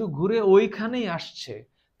 কিন্তু ঘুরে ওইখানেই আসছে,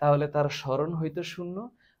 তাহলে তার সরণ হইতো 0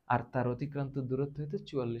 আর তার অতিক্রান্ত দূরত্ব হইতো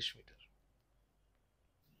 44 মিটার।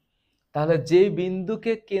 তাহলে যে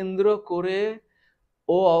বিন্দুকে কেন্দ্র করে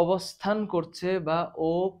ও অবস্থান করছে বা ও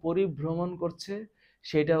পরিভ্রমণ করছে,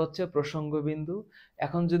 সেটা হচ্ছে প্রসঙ্গ বিন্দু।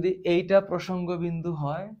 এখন যদি এইটা প্রসঙ্গ বিন্দু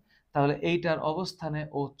হয়, তাহলে এইটার অবস্থানে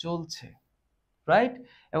ও চলছে, রাইট?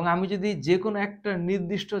 এবং আমি যদি যে কোনো একটা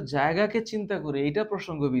নির্দিষ্ট জায়গাকে চিন্তা করি এটা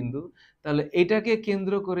প্রসঙ্গ বিন্দু, তাহলে এটাকে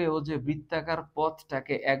কেন্দ্র করে ও যে বৃত্তাকার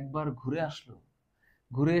পথটাকে একবার ঘুরে আসলো,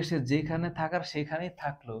 ঘুরে এসে যেখানে থাকার সেখানেই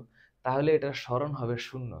থাকলো, তাহলে এটার সরণ হবে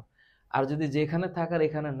 0। আর যদি যেখানে থাকার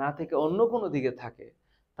এখানে না থেকে অন্য কোনো দিকে থাকে,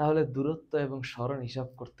 তাহলে দূরত্ব এবং সরণ হিসাব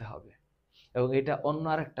করতে হবে। এবং এটা অন্য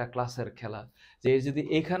আরেকটা ক্লাসের খেলা, যে যদি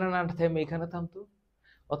এখানে না থেমে এখানে থামতো,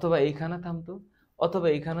 অথবা এইখানে থামতো, অথবা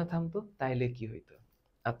এইখানে থামতো, তাইলে কি হইতো?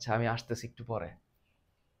 আচ্ছা, আমি আসতেছি একটু পরে।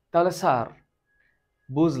 তাহলে স্যার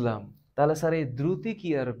বুঝলাম, তাহলে স্যার এই দ্রুতি কি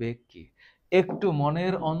আর বেগ কি? একটু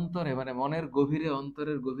মনের অন্তরে, মানে মনের গভীরে,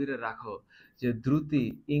 অন্তরের গভীরে রাখো যে দ্রুতি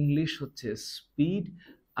ইংলিশ হচ্ছে স্পিড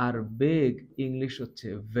আর বেগ ইংলিশ হচ্ছে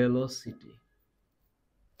ভেলোসিটি।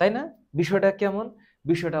 তাই না? বিষয়টা কেমন?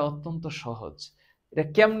 বিষয়টা অত্যন্ত সহজ। এটা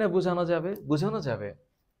কেমনে বোঝানো যাবে? বোঝানো যাবে,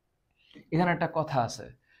 এখানে একটা কথা আছে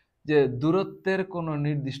যে দূরত্বের কোনো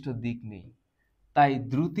নির্দিষ্ট দিক নেই, তাই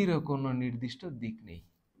দ্রুতিরও কোনো নির্দিষ্ট দিক নেই।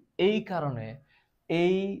 এই কারণে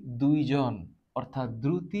এই দুইজন, অর্থাৎ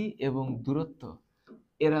দ্রুতি এবং দূরত্ব,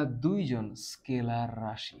 এরা দুইজন স্কেলার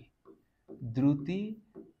রাশি। দ্রুতি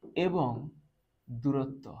এবং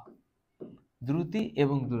দূরত্ব, দ্রুতি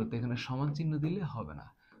এবং দূরত্ব, এখানে সমান চিহ্ন দিলে হবে না।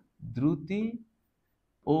 দ্রুতি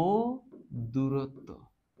ও দূরত্ব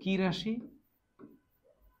কি রাশি?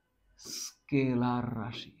 স্কেলার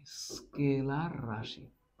রাশি। স্কেলার রাশি।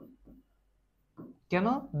 কেন?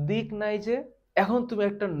 দিক নাই যে। এখন তুমি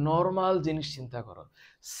একটা নর্মাল জিনিস চিন্তা করো,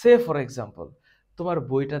 সে ফর এক্সাম্পল তোমার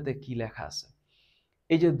বইটাতে কি লেখা আছে,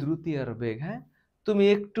 এই যে দ্রুতি আর বেগ, হ্যাঁ, তুমি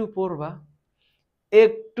একটু পড়বা,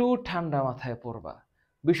 একটু ঠান্ডা মাথায় পড়বা।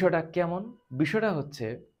 বিষয়টা কেমন? বিষয়টা হচ্ছে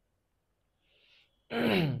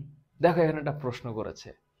দেখো, এখানে একটা প্রশ্ন করেছে,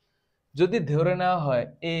 যদি ধরে নেওয়া হয়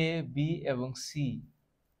এ, বি এবং সি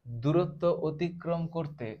দূরত্ব অতিক্রম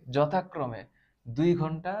করতে যথাক্রমে 2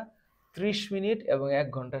 ঘন্টা 30 মিনিট এবং 1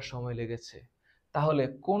 ঘন্টা সময় লেগেছে, তাহলে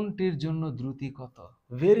কোনটির জন্য দ্রুতি কত?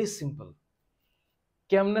 Very simple.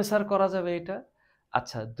 কেমনে স্যার করা যাবে এটা?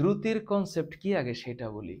 আচ্ছা, দ্রুতির কনসেপ্ট কি আগে সেটা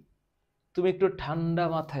বলি। তুমি একটু ঠান্ডা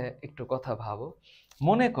মাথায় একটু কথা ভাবো।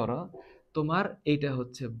 মনে করো তোমার এইটা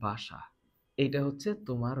হচ্ছে বাসা, এইটা হচ্ছে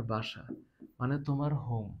তোমার বাসা, মানে তোমার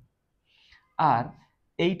হোম, আর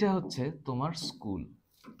এইটা হচ্ছে তোমার স্কুল।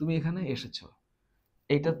 তুমি এখানে এসেছো,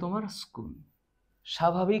 এইটা তোমার স্কুল।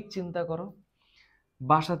 স্বাভাবিক চিন্তা করো,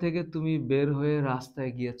 বাসা থেকে তুমি বের হয়ে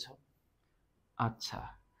রাস্তায় গিয়েছো। আচ্ছা,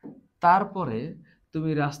 তারপরে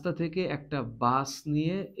তুমি রাস্তা থেকে একটা বাস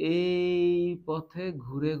নিয়ে এই পথে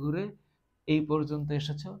ঘুরে ঘুরে এই পর্যন্ত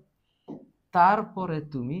এসেছো। তারপরে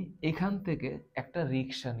তুমি এখান থেকে একটা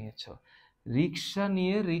রিক্সা নিয়েছো, রিক্সা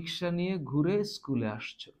নিয়ে ঘুরে স্কুলে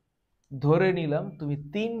আসছো। ধরে নিলাম তুমি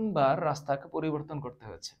 3 বার রাস্তাকে পরিবর্তন করতে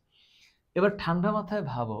হয়েছে। এবার ঠান্ডা মাথায়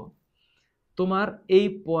ভাবো, তোমার এই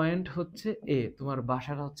পয়েন্ট হচ্ছে এ, তোমার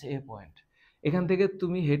বাসাটা হচ্ছে এ পয়েন্ট, এখান থেকে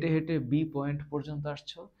তুমি হেঁটে হেঁটে বি পয়েন্ট পর্যন্ত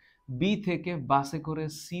আসছো, বি থেকে বাসে করে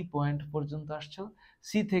সি পয়েন্ট পর্যন্ত আসছো,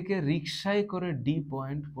 সি থেকে রিক্সায় করে ডি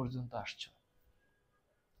পয়েন্ট পর্যন্ত আসছো,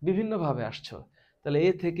 বিভিন্নভাবে আসছো। তাহলে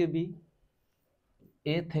এ থেকে বি,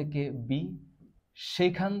 এ থেকে বি,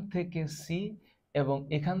 সেখান থেকে সি এবং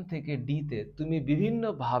এখান থেকে ডিতে তুমি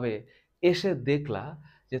বিভিন্নভাবে এসে দেখলা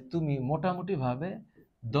যে তুমি মোটামুটি ভাবে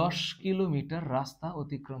 10 কিলোমিটার রাস্তা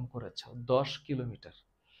অতিক্রম করেছ, 10 কিলোমিটার।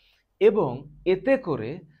 এবং এতে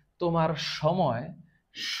করে তোমার সময়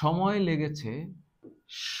সময় লেগেছে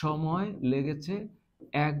সময় লেগেছে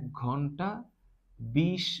 1 ঘন্টা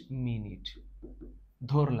 20 মিনিট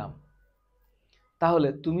ধরলাম। তাহলে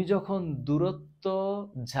তুমি যখন দূরত্ব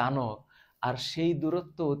জানো আর সেই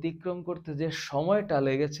দূরত্ব অতিক্রম করতে যে সময়টা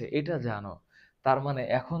লেগেছে এটা জানো, তার মানে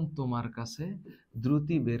এখন তোমার কাছে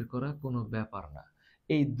দ্রুতি বের করা কোনো ব্যাপার না।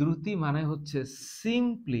 এই দ্রুতি মানে হচ্ছে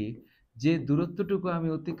সিম্পলি যে দূরত্বটুকু আমি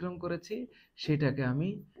অতিক্রম করেছি সেটাকে আমি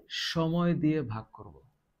সময় দিয়ে ভাগ করব,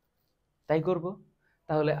 তাই করব।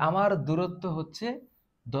 তাহলে আমার দূরত্ব হচ্ছে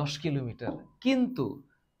 10 কিলোমিটার। কিন্তু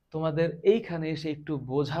তোমাদের এইখানে এসে একটু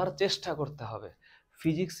বোঝার চেষ্টা করতে হবে,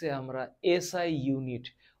 ফিজিক্সে আমরা এসআই ইউনিট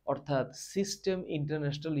অর্থাৎ সিস্টেম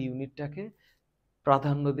ইন্টারন্যাশনাল ইউনিটটাকে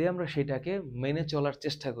প্রাধান্য দিয়ে আমরা সেটাকে মেনে চলার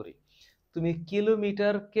চেষ্টা করি। তুমি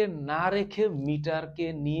কিলোমিটারকে না রেখে মিটারকে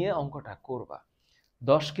নিয়ে অঙ্কটা করবা।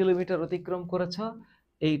 10 কিলোমিটার অতিক্রম করেছ,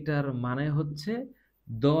 এইটার মানে হচ্ছে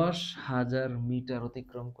 10,000 মিটার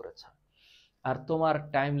অতিক্রম করেছ। আর তোমার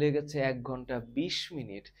টাইম লেগেছে 1 ঘন্টা 20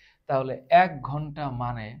 মিনিট। তাহলে 1 ঘন্টা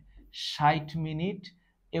মানে 60 মিনিট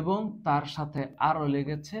এবং তার সাথে আরো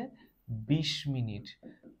লেগেছে 20 মিনিট।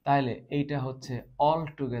 তাহলে এইটা হচ্ছে অল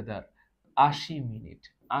টুগেদার 80 মিনিট।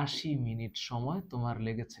 80 মিনিট সময় তোমার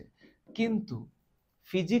লেগেছে। কিন্তু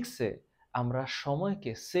ফিজিক্সে আমরা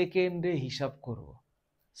সময়কে সেকেন্ডে হিসাব করব,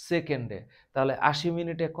 সেকেন্ডে। তাহলে 80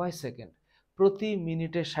 মিনিটে কয় সেকেন্ড? প্রতি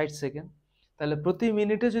মিনিটে 60 সেকেন্ড। তাহলে প্রতি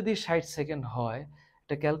মিনিটে যদি 60 সেকেন্ড হয়,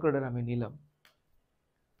 এটা ক্যালকুলেটর আমি নিলাম,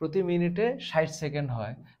 প্রতি মিনিটে 60 সেকেন্ড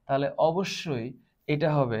হয়, তাহলে অবশ্যই এটা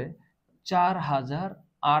হবে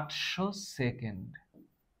 4800 সেকেন্ড,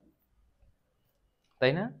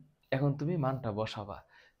 তাই না? এখন তুমি মানটা বসাবা,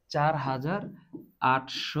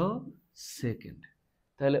 4800 সেকেন্ড।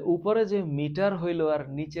 তাহলে উপরে যে মিটার হইল আর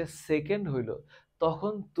নিচে সেকেন্ড হইল,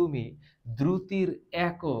 তখন তুমি দ্রুতির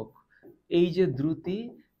একক, এই যে দ্রুতি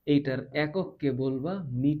এইটার একককে বলবা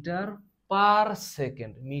metre per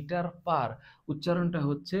second. Metre per, উচ্চারণটা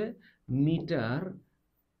হচ্ছে metre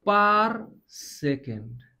per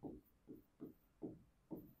second,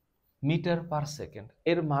 metre per second.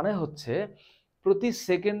 এর মানে হচ্ছে প্রতি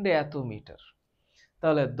সেকেন্ডে এত মিটার।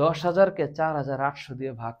 তাহলে 10,000কে 4800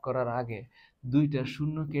 দিয়ে ভাগ করার আগে দুইটা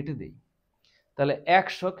শূন্য কেটে দেই। তাহলে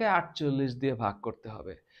 100কে 48 দিয়ে ভাগ করতে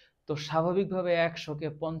হবে। তো স্বাভাবিকভাবে 100কে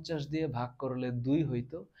 50 দিয়ে ভাগ করলে 2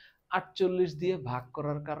 হইতো, 48 দিয়ে ভাগ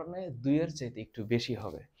করার কারণে 2 এর চাইতে একটু বেশি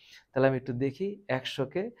হবে। তাহলে আমি একটু দেখি,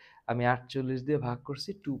 100কে আমি 48 দিয়ে ভাগ করছি,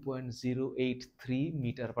 2.083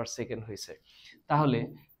 মিটার পার সেকেন্ড হয়েছে। তাহলে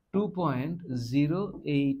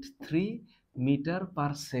 2.083 মিটার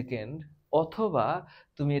পার সেকেন্ড, অথবা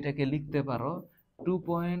তুমি এটাকে লিখতে পারো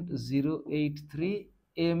 2.083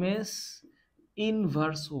 ms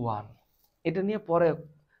ইনভার্স 1। এটা নিয়ে পরে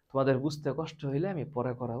তোমাদের বুঝতে কষ্ট হইলে আমি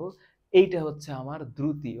পরে করাবো। এইটা হচ্ছে আমার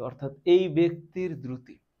দ্রুতি, অর্থাৎ এই ব্যক্তির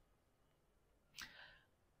দ্রুতি,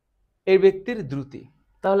 এই ব্যক্তির দ্রুতি।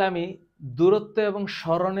 তাহলে আমি দূরত্ব এবং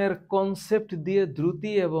সরণের কনসেপ্ট দিয়ে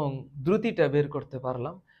দ্রুতি এবং দ্রুতিটা বের করতে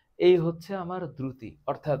পারলাম। এই হচ্ছে আমার দ্রুতি,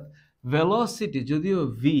 অর্থাৎ ভেলোসিটি, যদিও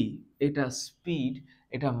ভি এটা স্পিড,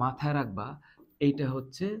 এটা মাথায় রাখবা, এইটা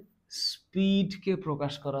হচ্ছে স্পিডকে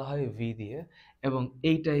প্রকাশ করা হয় ভি দিয়ে, এবং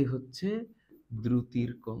এইটাই হচ্ছে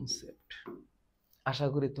দ্রুতির কনসেপ্ট। আশা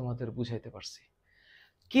করি তোমাদের বুঝাইতে পারছি।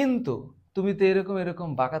 কিন্তু তুমি তো এরকম এরকম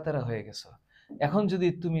বাঁকাতেরা হয়ে গেছো। এখন যদি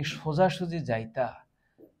তুমি সোজাসুজি যাইতা,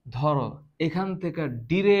 ধরো এখান থেকে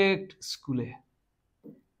ডিরেক্ট স্কুলে,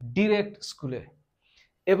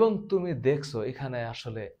 এবং তুমি দেখছো এখানে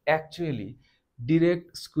আসলে অ্যাকচুয়ালি ডিরেক্ট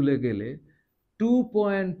স্কুলে গেলে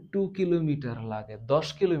 2.2 কিলোমিটার লাগে, 10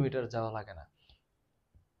 কিলোমিটার যাওয়া লাগে না,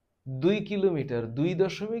 2 কিলোমিটার,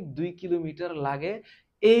 2.2 কিলোমিটার লাগে।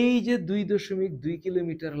 এই যে 2.2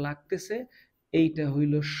 কিলোমিটার লাগতেছে, এইটা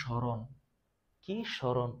হইল সরণ। কি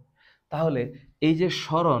সরণ? তাহলে এই যে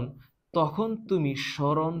সরণ, তখন তুমি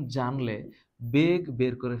সরণ জানলে বেগ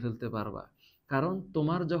বের করে ফেলতে পারবা, কারণ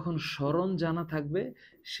তোমার যখন সরণ জানা থাকবে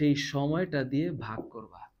সেই সময়টা দিয়ে ভাগ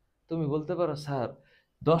করবা। তুমি বলতে পারো, স্যার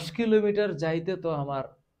 10 কিলোমিটার যাইতে তো আমার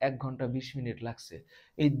 1 ঘন্টা 20 মিনিট লাগছে,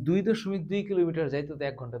 এই 2.2 কিলোমিটার যাইতে তো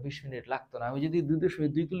 1 ঘন্টা 20 মিনিট লাগতো না, আমি যদি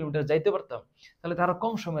 2.2 কিলোমিটার যাইতে পারতাম তাহলে তারা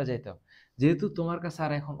কম সময় যাইতাম। যেহেতু তোমার কাছে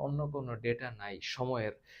আর এখন অন্য কোনো ডেটা নাই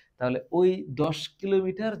সময়ের, তাহলে ওই 10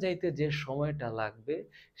 কিলোমিটার যাইতে যে সময়টা লাগবে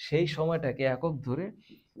সেই সময়টাকে একক ধরে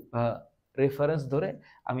বা রেফারেন্স ধরে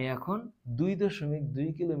আমি এখন 2.2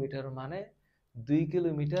 কিলোমিটার মানে 2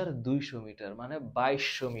 কিলোমিটার 200 মিটার মানে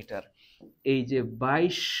 2200 মিটার, এই যে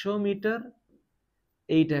 2200 মিটার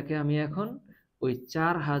এইটাকে আমি এখন ওই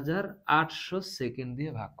 4800 সেকেন্ড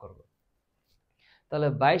দিয়ে ভাগ করব। তাহলে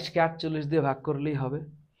 22কে 48 দিয়ে ভাগ করলেই হবে।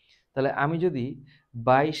 তাহলে আমি যদি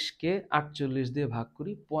 22কে 48 দিয়ে ভাগ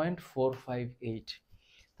করি 0.458,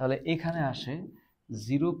 তাহলে এখানে আসে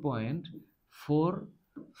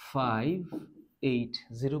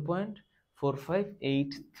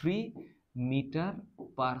 0.458 মিটার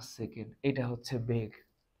পার সেকেন্ড, এটা হচ্ছে বেগ।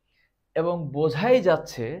 এবং বোঝাই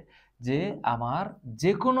যাচ্ছে যে আমার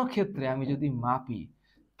যে কোনো ক্ষেত্রে আমি যদি মাপি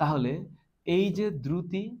তাহলে এই যে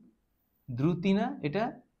দ্রুতি না, এটা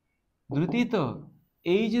দ্রুতি তো,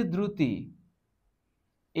 এই যে দ্রুতি,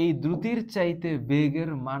 এই দ্রুতির চাইতে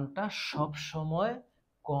বেগের মানটা সব সময়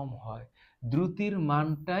কম হয়। দ্রুতির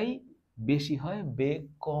মানটাই বেশি হয়, বেগ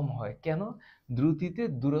কম হয়। কেন? দ্রুতিতে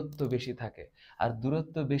দূরত্ব বেশি থাকে, আর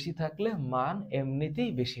দূরত্ব বেশি থাকলে মান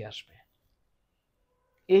এমনিতেই বেশি আসবে।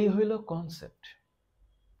 এই হইল কনসেপ্ট।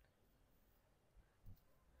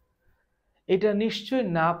 এটা নিশ্চয়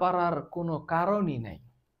না পারার কোনো কারণই নাই।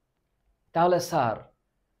 তাহলে স্যার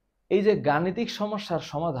এই যে গাণিতিক সমস্যার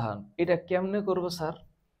সমাধান এটা কেমনে করব স্যার?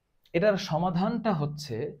 এটার সমাধানটা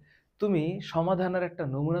হচ্ছে, তুমি সমাধানের একটা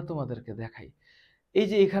নমুনা তোমাদেরকে দেখাই। এই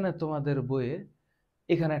যে এখানে তোমাদের বইয়ে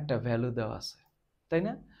এখানে একটা ভ্যালু দেওয়া আছে, তাই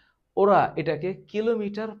না? ওরা এটাকে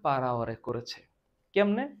কিলোমিটার পার আওয়ারে করেছে।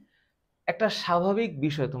 কেমনে? একটা স্বাভাবিক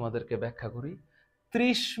বিষয় তোমাদেরকে ব্যাখ্যা করি।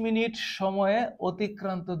 30 মিনিট সময়ে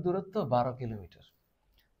অতিক্রান্ত দূরত্ব 12 কিলোমিটার।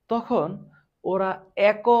 তখন ওরা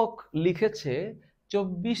একক লিখেছে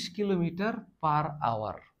 24 কিলোমিটার পার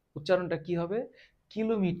আওয়ার। উচ্চারণটা কি হবে?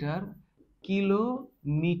 Kilometre,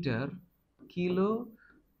 kilometre,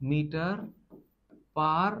 kilometre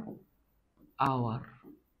per hour,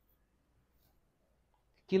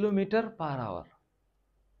 kilometre per hour.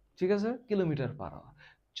 ঠিক আছে, kilometre per hour,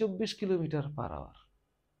 24 kilometre per hour.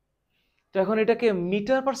 তো এখন এটাকে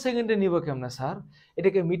মিটার পার সেকেন্ডে নিব কেমনে স্যার?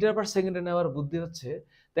 এটাকে মিটার পার সেকেন্ডে নেওয়ার বুদ্ধি হচ্ছে,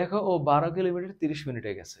 দেখো ও 12 কিলোমিটার 30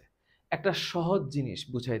 মিনিটে গেছে। একটা সহজ জিনিস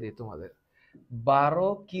বুঝাই দিই তোমাদের। 12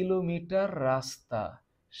 কিলোমিটার রাস্তা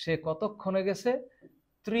সে কতক্ষণে গেছে?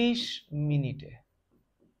 30 মিনিটে।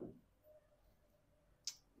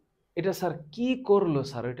 এটা স্যার কি করলো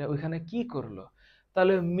স্যার? এটা ওইখানে কি করলো?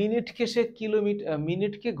 তাহলে মিনিটকে সে কিলোমিটার,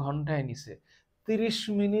 মিনিটকে ঘন্টায় নিছে। 30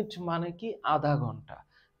 মিনিট মানে কি? আধা ঘন্টা।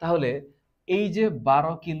 তাহলে এই যে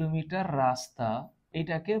 12 কিলোমিটার রাস্তা,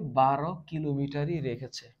 এটাকে 12 কিলোমিটারই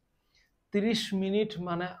রেখেছে। 30 মিনিট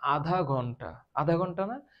মানে আধা ঘন্টা। আধা ঘন্টা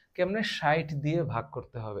না, কেমনে? 60 দিয়ে ভাগ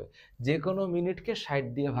করতে হবে। যে কোনো মিনিটকে 60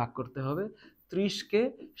 দিয়ে ভাগ করতে হবে। 30কে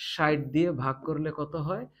 60 দিয়ে ভাগ করলে কত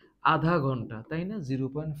হয়? আধা ঘন্টা, তাই না?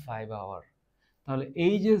 0.5 আওয়ার। তাহলে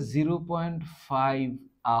এই যে 0.5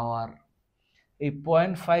 আওয়ার, এই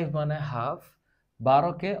 0.5 মানে হাফ।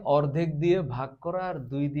 12কে অর্ধেক দিয়ে ভাগ করা আর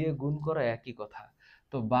 2 দিয়ে গুণ করা একই কথা।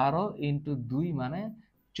 তো 12 ইন্টু 2 মানে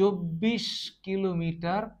 24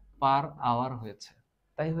 কিলোমিটার পার আওয়ার হয়েছে।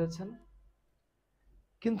 তাই হয়েছে না?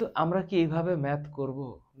 কিন্তু আমরা কি এইভাবে ম্যাথ করব?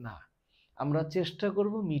 না, আমরা চেষ্টা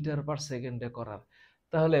করব মিটার পার সেকেন্ডে করার।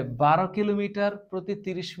 তাহলে 12 কিলোমিটার প্রতি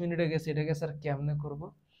 30 মিনিটে গেছে, এটাকে স্যার কেমনে করব?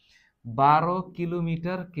 12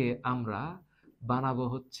 কিলোমিটারকে আমরা বানাবো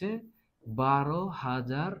হচ্ছে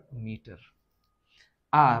 12,000 মিটার,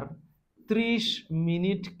 আর 30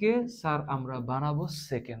 মিনিটকে স্যার আমরা বানাবো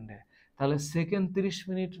সেকেন্ডে। তাহলে সেকেন্ড 30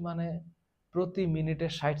 মিনিট মানে প্রতি মিনিটে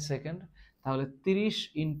 60 সেকেন্ড। তাহলে 30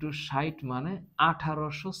 ইন্টু 60 মানে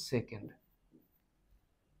 1800 সেকেন্ড।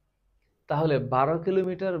 তাহলে 12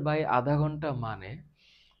 কিলোমিটার বাই আধা ঘন্টা মানে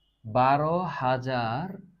 12,000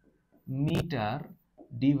 মিটার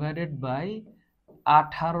ডিভাইডেড বাই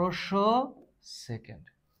 1800 সেকেন্ড।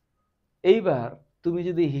 এইবার তুমি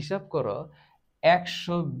যদি হিসাব করো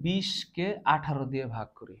 120কে 18 দিয়ে ভাগ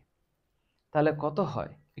করি, তাহলে কত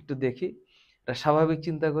হয় একটু দেখি। এটা স্বাভাবিক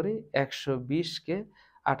চিন্তা করি। 120কে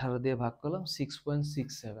 18 দিয়ে ভাগ করলাম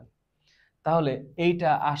 6.67। তাহলে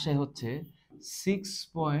এইটা আসে হচ্ছে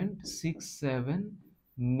 6.67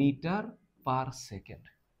 মিটার পার সেকেন্ড।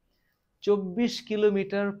 24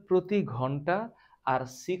 কিলোমিটার প্রতি ঘন্টা আর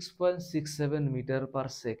 6.67 মিটার পার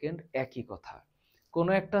সেকেন্ড একই কথা।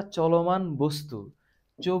 কোনো একটা চলমান বস্তু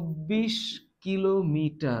 24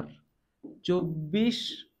 কিলোমিটার 24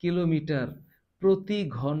 কিলোমিটার প্রতি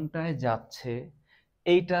ঘন্টায় যাচ্ছে,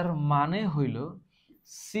 এইটার মানে হইল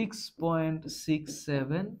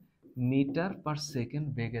 6.67 মিটার পার সেকেন্ড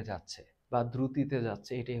বেগে যাচ্ছে বা দ্রুতিতে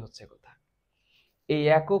যাচ্ছে, এটাই হচ্ছে কথা। এই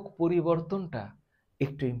একক পরিবর্তনটা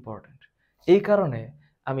একটু ইম্পর্টেন্ট। এই কারণে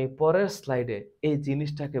আমি পরের স্লাইডে এই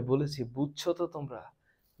জিনিসটাকে বলেছি, বুঝছো তো তোমরা?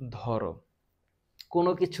 ধরো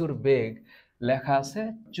কোনো কিছুর বেগ লেখা আছে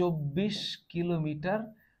 24 কিলোমিটার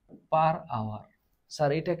পার আওয়ার।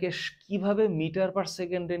 স্যার এটাকে কিভাবে মিটার পার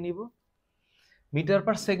সেকেন্ডে নিব? মিটার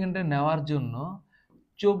পার সেকেন্ডে নেওয়ার জন্য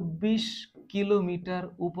 24 কিলোমিটার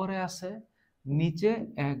উপরে আছে, নিচে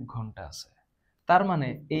 1 ঘন্টা আছে। তার মানে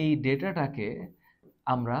এই ডেটাটাকে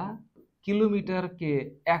আমরা কিলোমিটারকে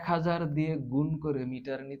 1000 দিয়ে গুণ করে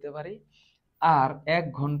মিটার নিতে পারি, আর 1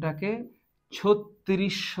 ঘন্টাকে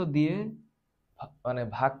 3600 দিয়ে মানে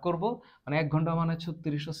ভাগ করব, মানে 1 ঘন্টা মানে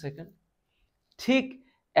 3600 সেকেন্ড। ঠিক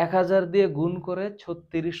 1000 দিয়ে গুণ করে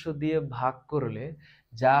 3600 দিয়ে ভাগ করলে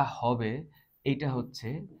যা হবে এটা হচ্ছে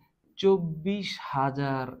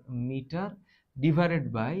 24000 মিটার ডিভাইডেড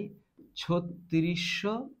বাই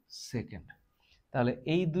 3600 সেকেন্ড। তাহলে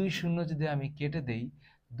এই 2 শূন্য যদি আমি কেটে দেই,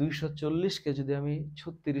 240কে যদি আমি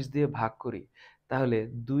 36 দিয়ে ভাগ করি, তাহলে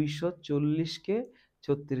 240কে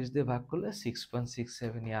 36 দিয়ে ভাগ করলে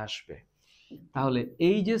 6.67 আসবে। তাহলে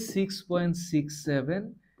এই যে 6.67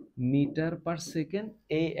 মিটার পার সেকেন্ড,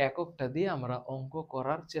 এই এককটা দিয়ে আমরা অঙ্ক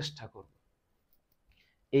করার চেষ্টা করব।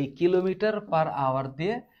 এই কিলোমিটার পার আওয়ার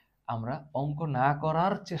দিয়ে আমরা অঙ্ক না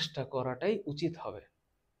করার চেষ্টা করাটাই উচিত হবে।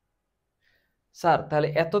 স্যার তাহলে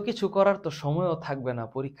এত কিছু করার তো সময়ও থাকবে না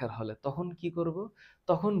পরীক্ষার হলে, তখন কি করব?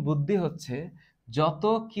 তখন বুদ্ধি হচ্ছে, যত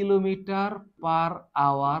কিলোমিটার পার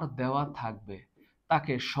আওয়ার দেওয়া থাকবে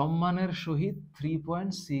তাকে সম্মানের সহিত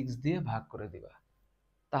 3.6 দিয়ে ভাগ করে দিবা।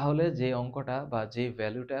 তাহলে যে অঙ্কটা বা যে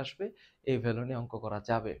ভ্যালুটা আসবে এই ভ্যালু নিয়ে অঙ্ক করা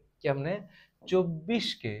যাবে। কেমনে?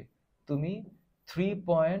 24কে তুমি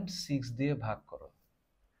 3.6 দিয়ে ভাগ করো,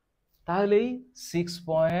 তাহলেই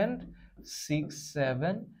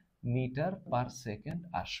 6.67 মিটার পার সেকেন্ড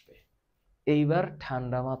আসবে। এইবার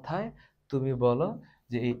ঠান্ডা মাথায় তুমি বলো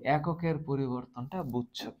যে এই এককের পরিবর্তনটা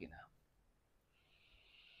বুঝছো কিনা।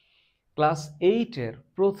 ক্লাস 8-এর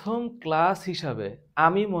প্রথম ক্লাস হিসাবে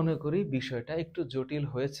আমি মনে করি বিষয়টা একটু জটিল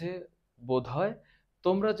হয়েছে বোধহয়।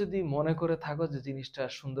 তোমরা যদি মনে করে থাকো যে জিনিসটা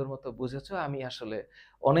সুন্দর মতো বুঝেছো, আমি আসলে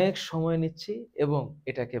অনেক সময় নিচ্ছি এবং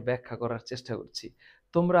এটাকে ব্যাখ্যা করার চেষ্টা করছি।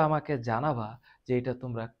 তোমরা আমাকে জানাবা যে এটা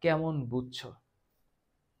তোমরা কেমন বুঝছো।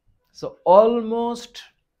 সো অলমোস্ট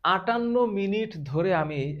 58 মিনিট ধরে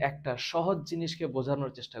আমি একটা সহজ জিনিসকে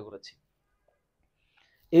বোঝানোর চেষ্টা করেছি।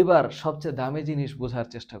 এবার সবচেয়ে দামি জিনিস বোঝার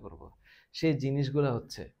চেষ্টা করব। সেই জিনিসগুলো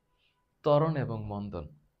হচ্ছে ত্বরণ এবং মন্দন।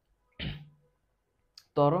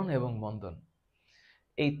 ত্বরণ এবং মন্দন,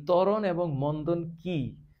 এই ত্বরণ এবং মন্দন কি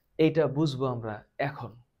এইটা বুঝবো আমরা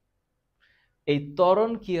এখন। এই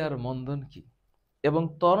ত্বরণ কি আর মন্দন কি, এবং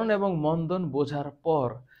ত্বরণ এবং মন্দন বোঝার পর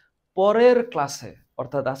পরের ক্লাসে,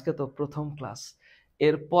 অর্থাৎ আজকে তো প্রথম ক্লাস,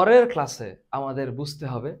 এর পরের ক্লাসে আমাদের বুঝতে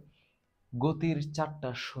হবে গতির 4টা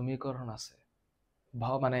সমীকরণ আছে।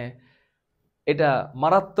 মানে এটা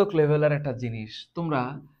মারাত্মক লেভেলের একটা জিনিস, তোমরা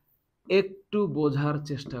একটু বোঝার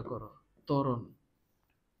চেষ্টা করো। ত্বরণ,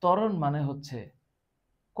 ত্বরণ মানে হচ্ছে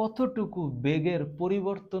কতটুকু বেগের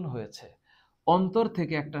পরিবর্তন হয়েছে। অন্তর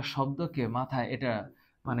থেকে একটা শব্দকে মাথায় এটা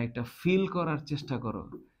মানে একটা ফিল করার চেষ্টা করো।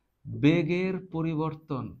 বেগের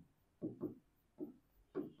পরিবর্তন,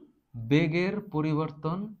 বেগের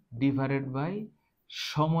পরিবর্তন ডিভাইডেড বাই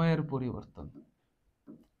সময়ের পরিবর্তন।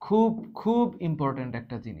 খুব খুব ইম্পর্টেন্ট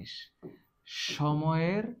একটা জিনিস,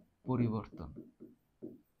 সময়ের পরিবর্তন।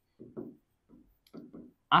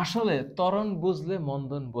 আসলে ত্বরণ বুঝলে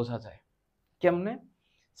মন্দন বোঝা যায়। কেমনে?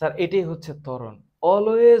 স্যার এটাই হচ্ছে ত্বরণ।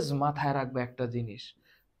 অলওয়েজ মাথায় রাখবে একটা জিনিস,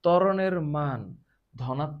 ত্বরণের মান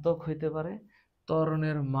ধনাত্মক হইতে পারে,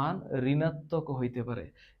 ত্বরণের মান ঋণাত্মক হইতে পারে।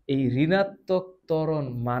 এই ঋণাত্মক ত্বরণ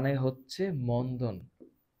মানে হচ্ছে মন্দন।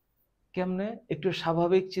 কেমনে? একটু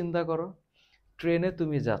স্বাভাবিক চিন্তা করো। ট্রেনে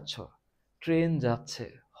তুমি যাচ্ছ, ট্রেন যাচ্ছে,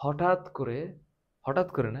 হঠাৎ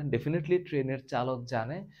করে না, ডেফিনেটলি ট্রেনের চালক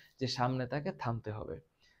জানে যে সামনে তাকে থামতে হবে।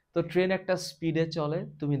 তো ট্রেন একটা স্পিডে চলে,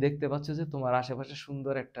 তুমি দেখতে পাচ্ছ যে তোমার আশেপাশে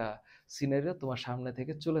সুন্দর একটা সিনারি তোমার সামনে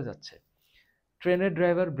থেকে চলে যাচ্ছে। ট্রেনের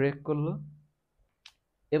ড্রাইভার ব্রেক করলো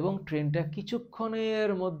এবং ট্রেনটা কিছুক্ষণের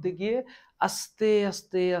মধ্যে গিয়ে আস্তে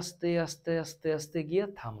আস্তে আস্তে আস্তে আস্তে আস্তে গিয়ে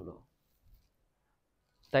থামলো,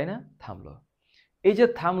 তাই না? থামলো। এই যে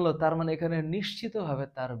থামলো তার মানে এখানে নিশ্চিতভাবে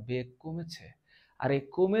তার বেগ কমেছে, আর এই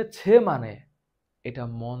কমেছে মানে এটা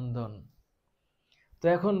মন্দন। তো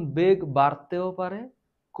এখন বেগ বাড়তেও পারে,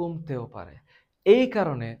 কমতেও পারে। এই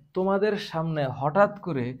কারণে তোমাদের সামনে হঠাৎ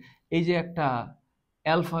করে এই যে একটা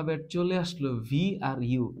অ্যালফাবেট চলে আসলো ভি আর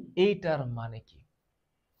ইউ, এইটার মানে কি?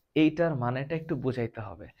 এইটার মানেটা একটু বুঝাইতে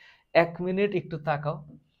হবে। 1 মিনিট একটু তাকাও।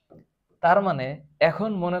 তার মানে এখন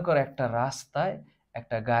মনে করো একটা রাস্তায়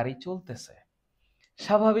একটা গাড়ি চলতেছে,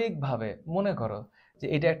 স্বাভাবিকভাবে মনে করো যে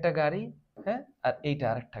এটা একটা গাড়ি, হ্যাঁ, আর এইটা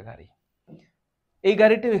আরেকটা গাড়ি, এই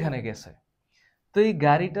গাড়িটাও এখানে গেছে। তো এই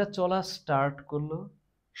গাড়িটা চলা স্টার্ট করলো,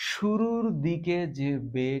 শুরুর দিকে যে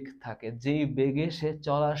বেগ থাকে, যেই বেগে সে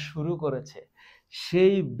চলা শুরু করেছে,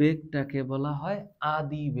 সেই বেগটাকে বলা হয়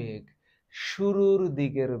আদি বেগ, শুরুর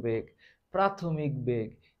দিকের বেগ, প্রাথমিক বেগ,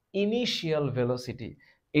 ইনিশিয়াল ভেলোসিটি।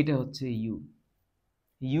 এটা হচ্ছে ইউ।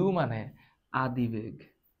 ইউ মানে আদি বেগ।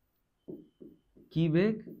 কি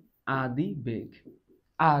বেগ? আদি বেগ।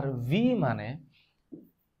 আর ভি মানে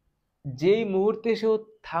যেই মুহূর্তে সে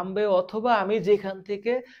থামবে অথবা আমি যেখান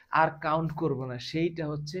থেকে আর কাউন্ট করব না, সেইটা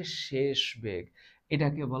হচ্ছে শেষ বেগ।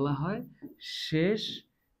 এটাকে বলা হয় শেষ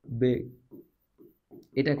বেগ।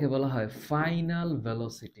 এটাকে বলা হয় ফাইনাল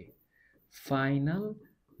ভেলোসিটি। Final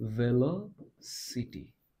velocity.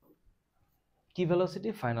 কি ভেলোসিটি?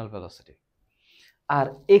 Final velocity. আর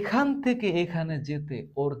এখান থেকে এখানে যেতে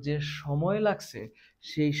ওর যে সময় লাগছে,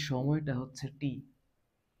 সেই সময়টা হচ্ছে টি।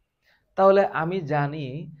 তাহলে আমি জানি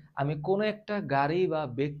আমি কোনো একটা গাড়ি বা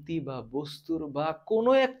ব্যক্তি বা বস্তুর বা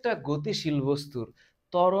কোনো একটা গতিশীল বস্তুর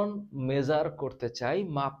ত্বরণ মেজার করতে চাই,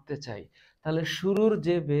 মাপতে চাই। তাহলে শুরুর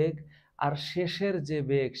যে বেগ আর শেষের যে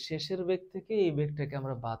বেগ, শেষের বেগ থেকে এই বেগটাকে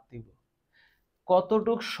আমরা বাদ দিব।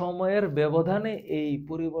 কতটুক সময়ের ব্যবধানে এই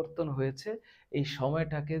পরিবর্তন হয়েছে, এই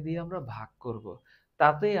সময়টাকে দিয়ে আমরা ভাগ করব,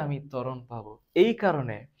 তাতেই আমি ত্বরণ পাবো। এই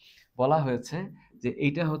কারণে বলা হয়েছে যে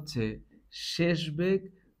এইটা হচ্ছে শেষ বেগ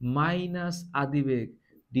মাইনাস আদি বেগ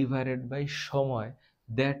ডিভাইডেড বাই সময়,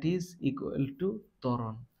 দ্যাট ইজ ইকুয়াল টু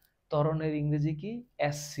ত্বরণ। ত্বরণের ইংরেজি কি?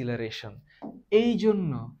 অ্যাসিলারেশন। এই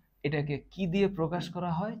জন্য এটাকে কি দিয়ে প্রকাশ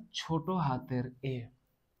করা হয়? ছোট হাতের এ,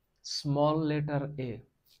 small letter A,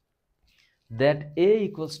 that a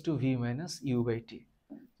equals to v minus u by t।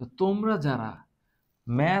 তো তোমরা যারা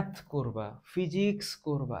ম্যাথ করবা, ফিজিক্স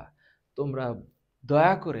করবা, তোমরা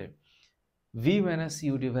দয়া করে v minus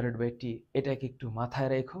u divided by t এটাকে একটু মাথায়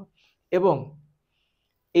রেখো, এবং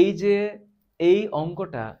এই যে এই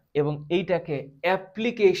অঙ্কটা এবং এইটাকে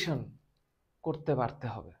অ্যাপ্লিকেশন করতে পারতে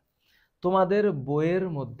হবে। তোমাদের বইয়ের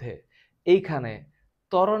মধ্যে এইখানে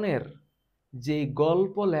ত্বরণের যে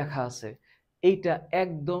গল্প লেখা আছে, এইটা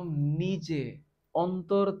একদম নিজে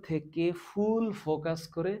অন্তর থেকে ফুল ফোকাস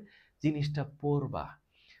করে জিনিসটা পড়বা,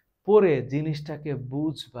 পড়ে জিনিসটাকে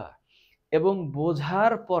বুঝবা, এবং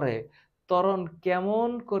বোঝার পরে ত্বরণ কেমন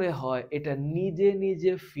করে হয় এটা নিজে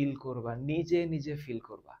নিজে ফিল করবা, নিজে নিজে ফিল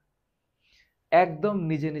করবা, একদম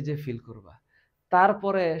নিজে নিজে ফিল করবা।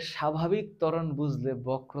 তারপরে স্বাভাবিক ত্বরণ বুঝলে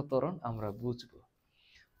বক্র ত্বরণ আমরা বুঝবো।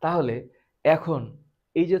 তাহলে এখন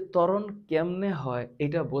এই যে ত্বরণ কেমনে হয়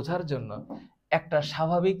এটা বোঝার জন্য একটা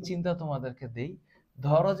স্বাভাবিক চিন্তা তোমাদেরকে দেই।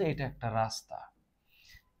 ধরো যে এটা একটা রাস্তা,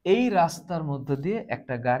 এই রাস্তার মধ্যে দিয়ে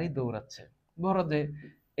একটা গাড়ি দৌড়াচ্ছে। ধরো যে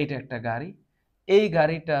এটা একটা গাড়ি, এই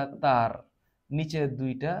গাড়িটা তার নিচে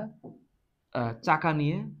দুইটা চাকা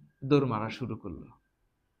নিয়ে দৌড় মারা শুরু করলো,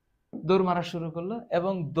 দৌড় মারা শুরু করলো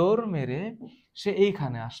এবং দৌড় মেরে সে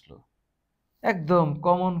এইখানে আসলো। একদম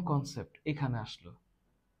কমন কনসেপ্ট, এখানে আসলো।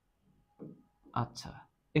 আচ্ছা,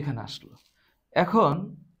 এখানে আসলো। এখন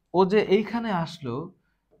ও যে এইখানে আসলো,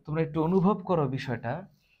 তোমরা একটু অনুভব করো বিষয়টা।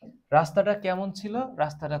 রাস্তাটা কেমন ছিল?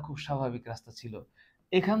 রাস্তাটা খুব স্বাভাবিক রাস্তা ছিল।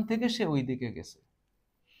 এখান থেকে সে ওই দিকে গেছে।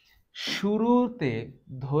 শুরুতে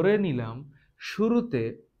ধরে নিলাম, শুরুতে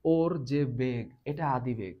ওর যে বেগ, এটা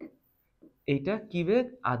আদি বেগ। এইটা কি বেগ?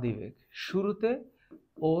 আদি বেগ। শুরুতে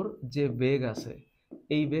ওর যে বেগ আছে,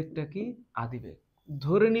 এই বেগটা কি? আদি বেগ।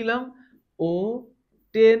 ধরে নিলাম ও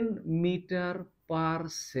 10 মিটার পার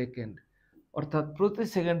সেকেন্ড, অর্থাৎ প্রতি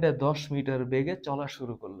সেকেন্ডে 10 মিটার বেগে চলা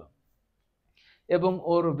শুরু করলো, এবং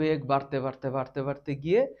ওর বেগ বাড়তে বাড়তে বাড়তে বাড়তে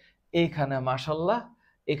গিয়ে এইখানে মাশাল্লাহ,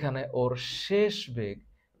 এখানে ওর শেষ বেগ।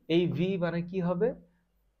 এই ভি মানে কি হবে?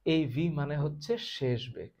 এই ভি মানে হচ্ছে শেষ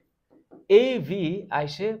বেগ। এই ভি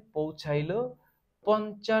আইসে পৌঁছাইলো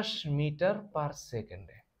 50 মিটার পার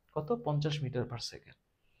সেকেন্ডে। কত? 50 মিটার পার সেকেন্ড।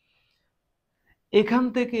 এখান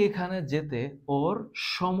থেকে এখানে যেতে ওর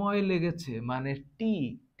সময় লেগেছে, মানে টি,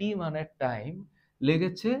 টি মানে টাইম,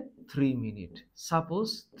 লেগেছে 3 মিনিট। Suppose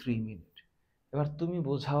 3 minute. এবার তুমি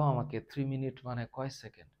বোঝাও আমাকে 3 মিনিট মানে কয়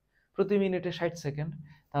সেকেন্ড? প্রতি মিনিটে 60 সেকেন্ড।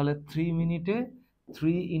 তাহলে 3 মিনিটে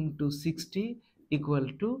 3 ইন্টু 60 ইকুয়াল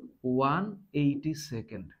টু 180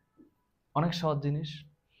 সেকেন্ড। অনেক সহজ জিনিস।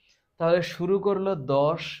 তাহলে শুরু করলো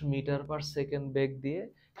 10 মিটার পার সেকেন্ড বেগ দিয়ে,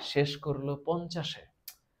 শেষ করলো 50-এ।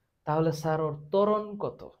 তাহলে স্যার ওর ত্বরণ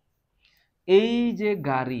কত? এই যে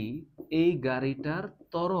গাড়ি, এই গাড়িটার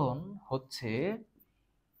ত্বরণ হচ্ছে,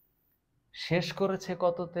 শেষ করেছে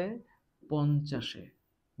কততে? 50-এ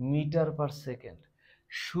মিটার পার সেকেন্ড।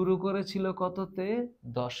 শুরু করেছিল কততে?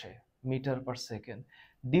 10-এ metre per second,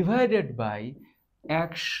 divided by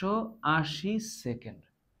 180 second.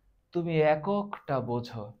 তুমি এককটা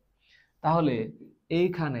বোঝো। তাহলে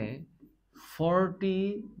এইখানে 40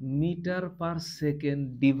 metre per second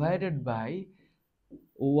divided by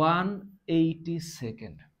 180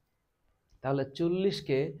 second, তাহলে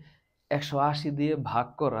 40কে 180 দিয়ে ভাগ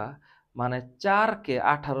করা মানে 4কে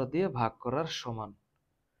 18 দিয়ে ভাগ করার সমান,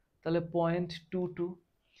 তাহলে 0.22।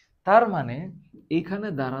 তার মানে এখানে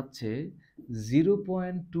দাঁড়াচ্ছে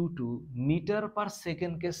 0.22 মিটার পার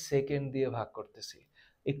সেকেন্ডকে সেকেন্ড দিয়ে ভাগ করতেছি।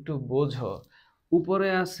 একটু বোঝো, উপরে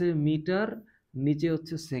আছে মিটার, নিচে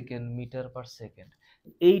হচ্ছে সেকেন্ড, মিটার পার সেকেন্ড,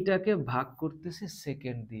 এইটাকে ভাগ করতেছি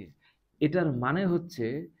সেকেন্ড দিয়ে। এটার মানে হচ্ছে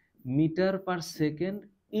metre per second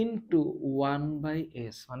into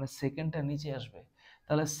 1/s, মানে সেকেন্ডটা নিচে আসবে,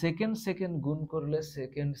 তাহলে সেকেন্ড সেকেন্ড গুণ করলে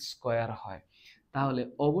সেকেন্ড স্কয়ার হয়, তাহলে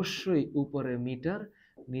অবশ্যই উপরে মিটার,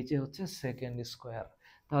 নিচে হচ্ছে সেকেন্ড স্কয়ার,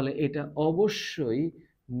 তাহলে এটা অবশ্যই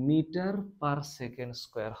মিটার পার সেকেন্ড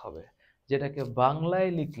স্কয়ার হবে, যেটাকে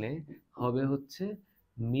বাংলায় লিখলে হবে হচ্ছে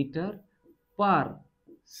মিটার পার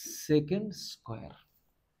সেকেন্ড স্কয়ার।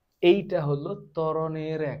 এইটা হলো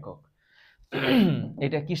ত্বরণের একক।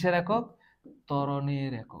 এটা কিসের একক?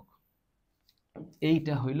 ত্বরণের একক।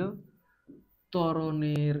 এইটা হইল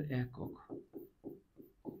ত্বরণের একক।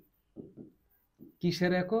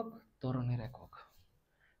 কিসের একক? ত্বরণের একক।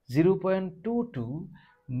 0.22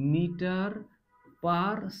 মিটার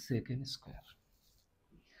পার সেকেন্ড স্কয়ার।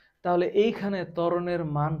 তাহলে এইখানে ত্বরণের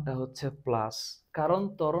মানটা হচ্ছে প্লাস, কারণ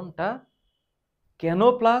ত্বরণটা কেন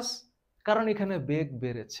প্লাস? কারণ এখানে বেগ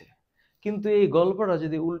বেড়েছে। কিন্তু এই গল্পটা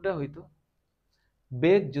যদি উল্টা হইতো,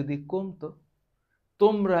 বেগ যদি কমতো,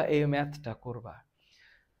 তোমরা এই ম্যাথটা করবা,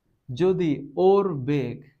 যদি ওর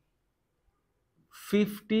বেগ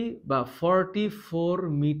 50 বা 44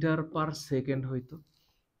 মিটার পার সেকেন্ড হইতো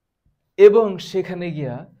এবং সেখানে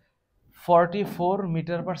গিয়া 44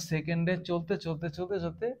 মিটার পার সেকেন্ডে চলতে চলতে চলতে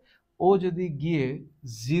চলতে ও যদি গিয়ে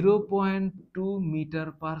 0.2 মিটার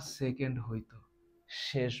পার সেকেন্ড হইতো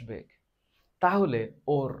শেষ বেগ, তাহলে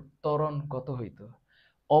ওর ত্বরণ কত হইতো?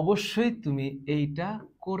 অবশ্যই তুমি এইটা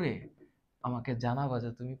করে আমাকে জানাবা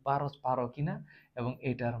যে তুমি পারো কিনা, এবং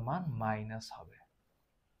এটার মান মাইনাস হবে।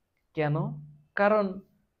 কেন? কারণ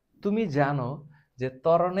তুমি জানো যে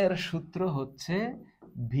ত্বরণের সূত্র হচ্ছে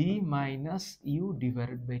V minus U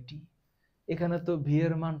divided by T. এখানে তো ভি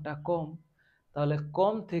এর মানটা কম, তাহলে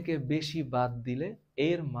কম থেকে বেশি বাদ দিলে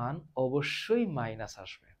এর মান অবশ্যই মাইনাস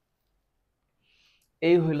আসবে।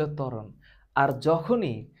 এই হইল ত্বরণ। আর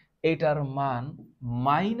যখনই এটার মান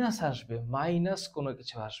মাইনাস আসবে, মাইনাস কোনো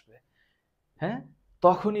কিছু আসবে, হ্যাঁ,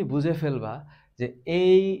 তখনই বুঝে ফেলবা যে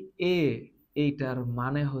এইটার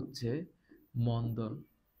মানে হচ্ছে মন্দন,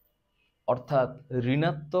 অর্থাৎ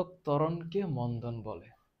ঋণাত্মক ত্বরণকে মন্দন বলে।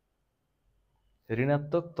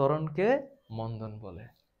 ঋণাত্মক ত্বরণকে মন্দন বলে।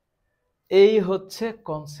 এই হচ্ছে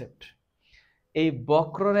কনসেপ্ট। এই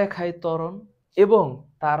বক্ররেখায় ত্বরণ এবং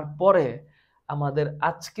তারপরে আমাদের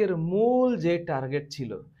আজকের মূল যে টার্গেট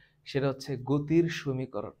ছিল সেটা হচ্ছে গতির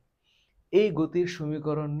সমীকরণ। এই গতির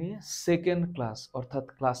সমীকরণ নিয়ে সেকেন্ড ক্লাস অর্থাৎ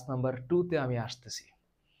ক্লাস নাম্বার 2-তে আমি আসতেছি।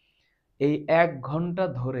 এই 1 ঘন্টা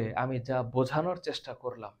ধরে আমি যা বোঝানোর চেষ্টা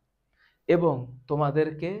করলাম এবং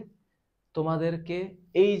তোমাদেরকে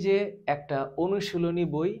এই যে একটা অনুশীলনী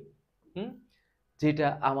বই, যেটা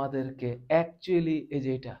আমাদেরকে অ্যাকচুয়ালি এই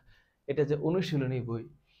যে এটা যে অনুশীলনী বই,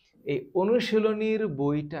 এই অনুশীলনীর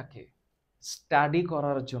বইটাকে স্টাডি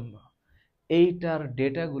করার জন্য, এইটার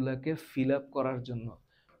ডেটাগুলোকে ফিল আপ করার জন্য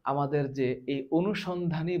আমাদের যে এই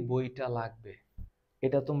অনুসন্ধানী বইটা লাগবে,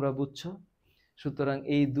 এটা তোমরা বুঝছো। সুতরাং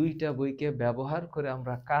এই 2টা বইকে ব্যবহার করে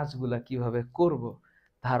আমরা কাজগুলা কিভাবে করব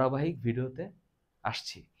ধারাবাহিক ভিডিওতে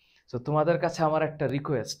আসছি। তো তোমাদের কাছে আমার একটা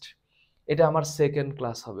রিকোয়েস্ট, এটা আমার সেকেন্ড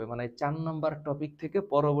ক্লাস হবে, মানে 4 নম্বর টপিক থেকে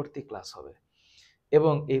পরবর্তী ক্লাস হবে,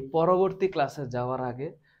 এবং এই পরবর্তী ক্লাসে যাওয়ার আগে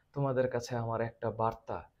তোমাদের কাছে আমার একটা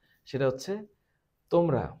বার্তা, সেটা হচ্ছে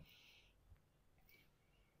তোমরা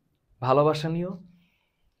ভালোবাসা নিও।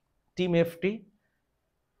 টিম এফটি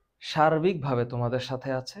সার্বিকভাবে তোমাদের সাথে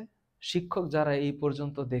আছে। শিক্ষক যারা এই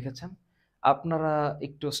পর্যন্ত দেখেছেন, আপনারা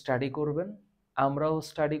একটু স্টাডি করবেন, আমরাও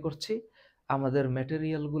স্টাডি করছি। আমাদের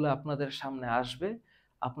ম্যাটেরিয়ালগুলো আপনাদের সামনে আসবে,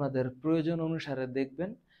 আপনাদের প্রয়োজন অনুসারে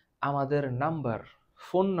দেখবেন। আমাদের নাম্বার,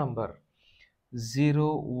 ফোন নাম্বার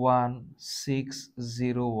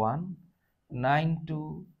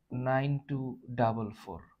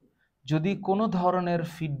 01601929244। যদি কোনো ধরনের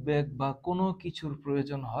ফিডব্যাক বা কোনো কিছুর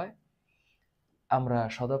প্রয়োজন হয়, আমরা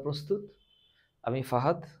সদা প্রস্তুত। আমি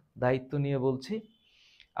ফাহাদ দায়িত্ব নিয়ে বলছি,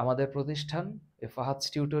 আমাদের প্রতিষ্ঠান ফাহাদস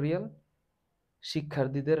টিউটোরিয়াল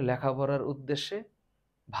শিক্ষার্থীদের লেখাপড়ার উদ্দেশ্যে,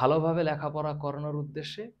 ভালোভাবে লেখাপড়া করানোর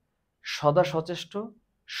উদ্দেশ্যে সদা সচেষ্ট,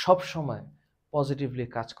 সবসময় পজিটিভলি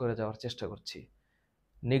কাজ করে যাওয়ার চেষ্টা করছি।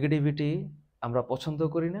 নেগেটিভিটি আমরা পছন্দ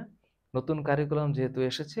করি না। নতুন কারিকুলাম যেহেতু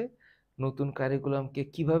এসেছে, নতুন কারিকুলামকে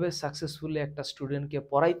কিভাবে সাকসেসফুলি একটা স্টুডেন্টকে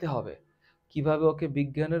পড়াইতে হবে, কিভাবে ওকে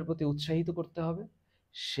বিজ্ঞানের প্রতি উৎসাহিত করতে হবে,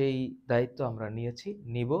 সেই দায়িত্ব আমরা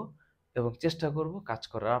নিব এবং চেষ্টা করব কাজ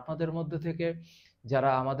করার। আপনাদের মধ্যে থেকে যারা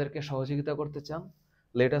আমাদেরকে সহযোগিতা করতে চান,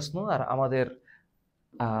 লেট আস নো। আর আমাদের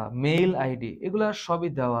মেইল আইডি এগুলা সবই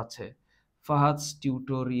দেওয়া আছে,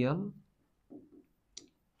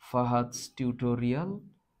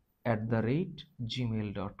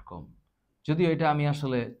 fahadstutorial@gmail.com। যদিও এটা আমি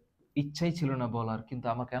আসলে ইচ্ছাই ছিল না বলার, কিন্তু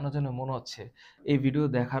আমার কেন যেন মনে হচ্ছে এই ভিডিও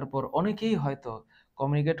দেখার পর অনেকেই হয়তো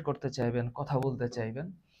কমিউনিকেট করতে চাইবেন, কথা বলতে চাইবেন।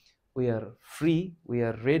 We are free, we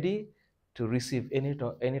are ready to receive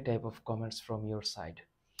any type of comments from your side.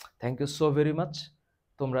 Thank you so very much.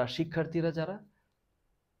 তোমরা শিক্ষার্থীরা যারা,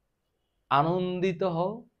 আনন্দিত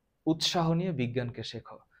হও, উৎসাহ নিয়ে বিজ্ঞানকে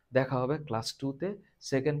শেখো। দেখা হবে ক্লাস 2-তে,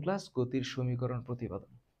 সেকেন্ড ক্লাস গতির সমীকরণ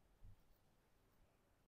প্রতিপাদন।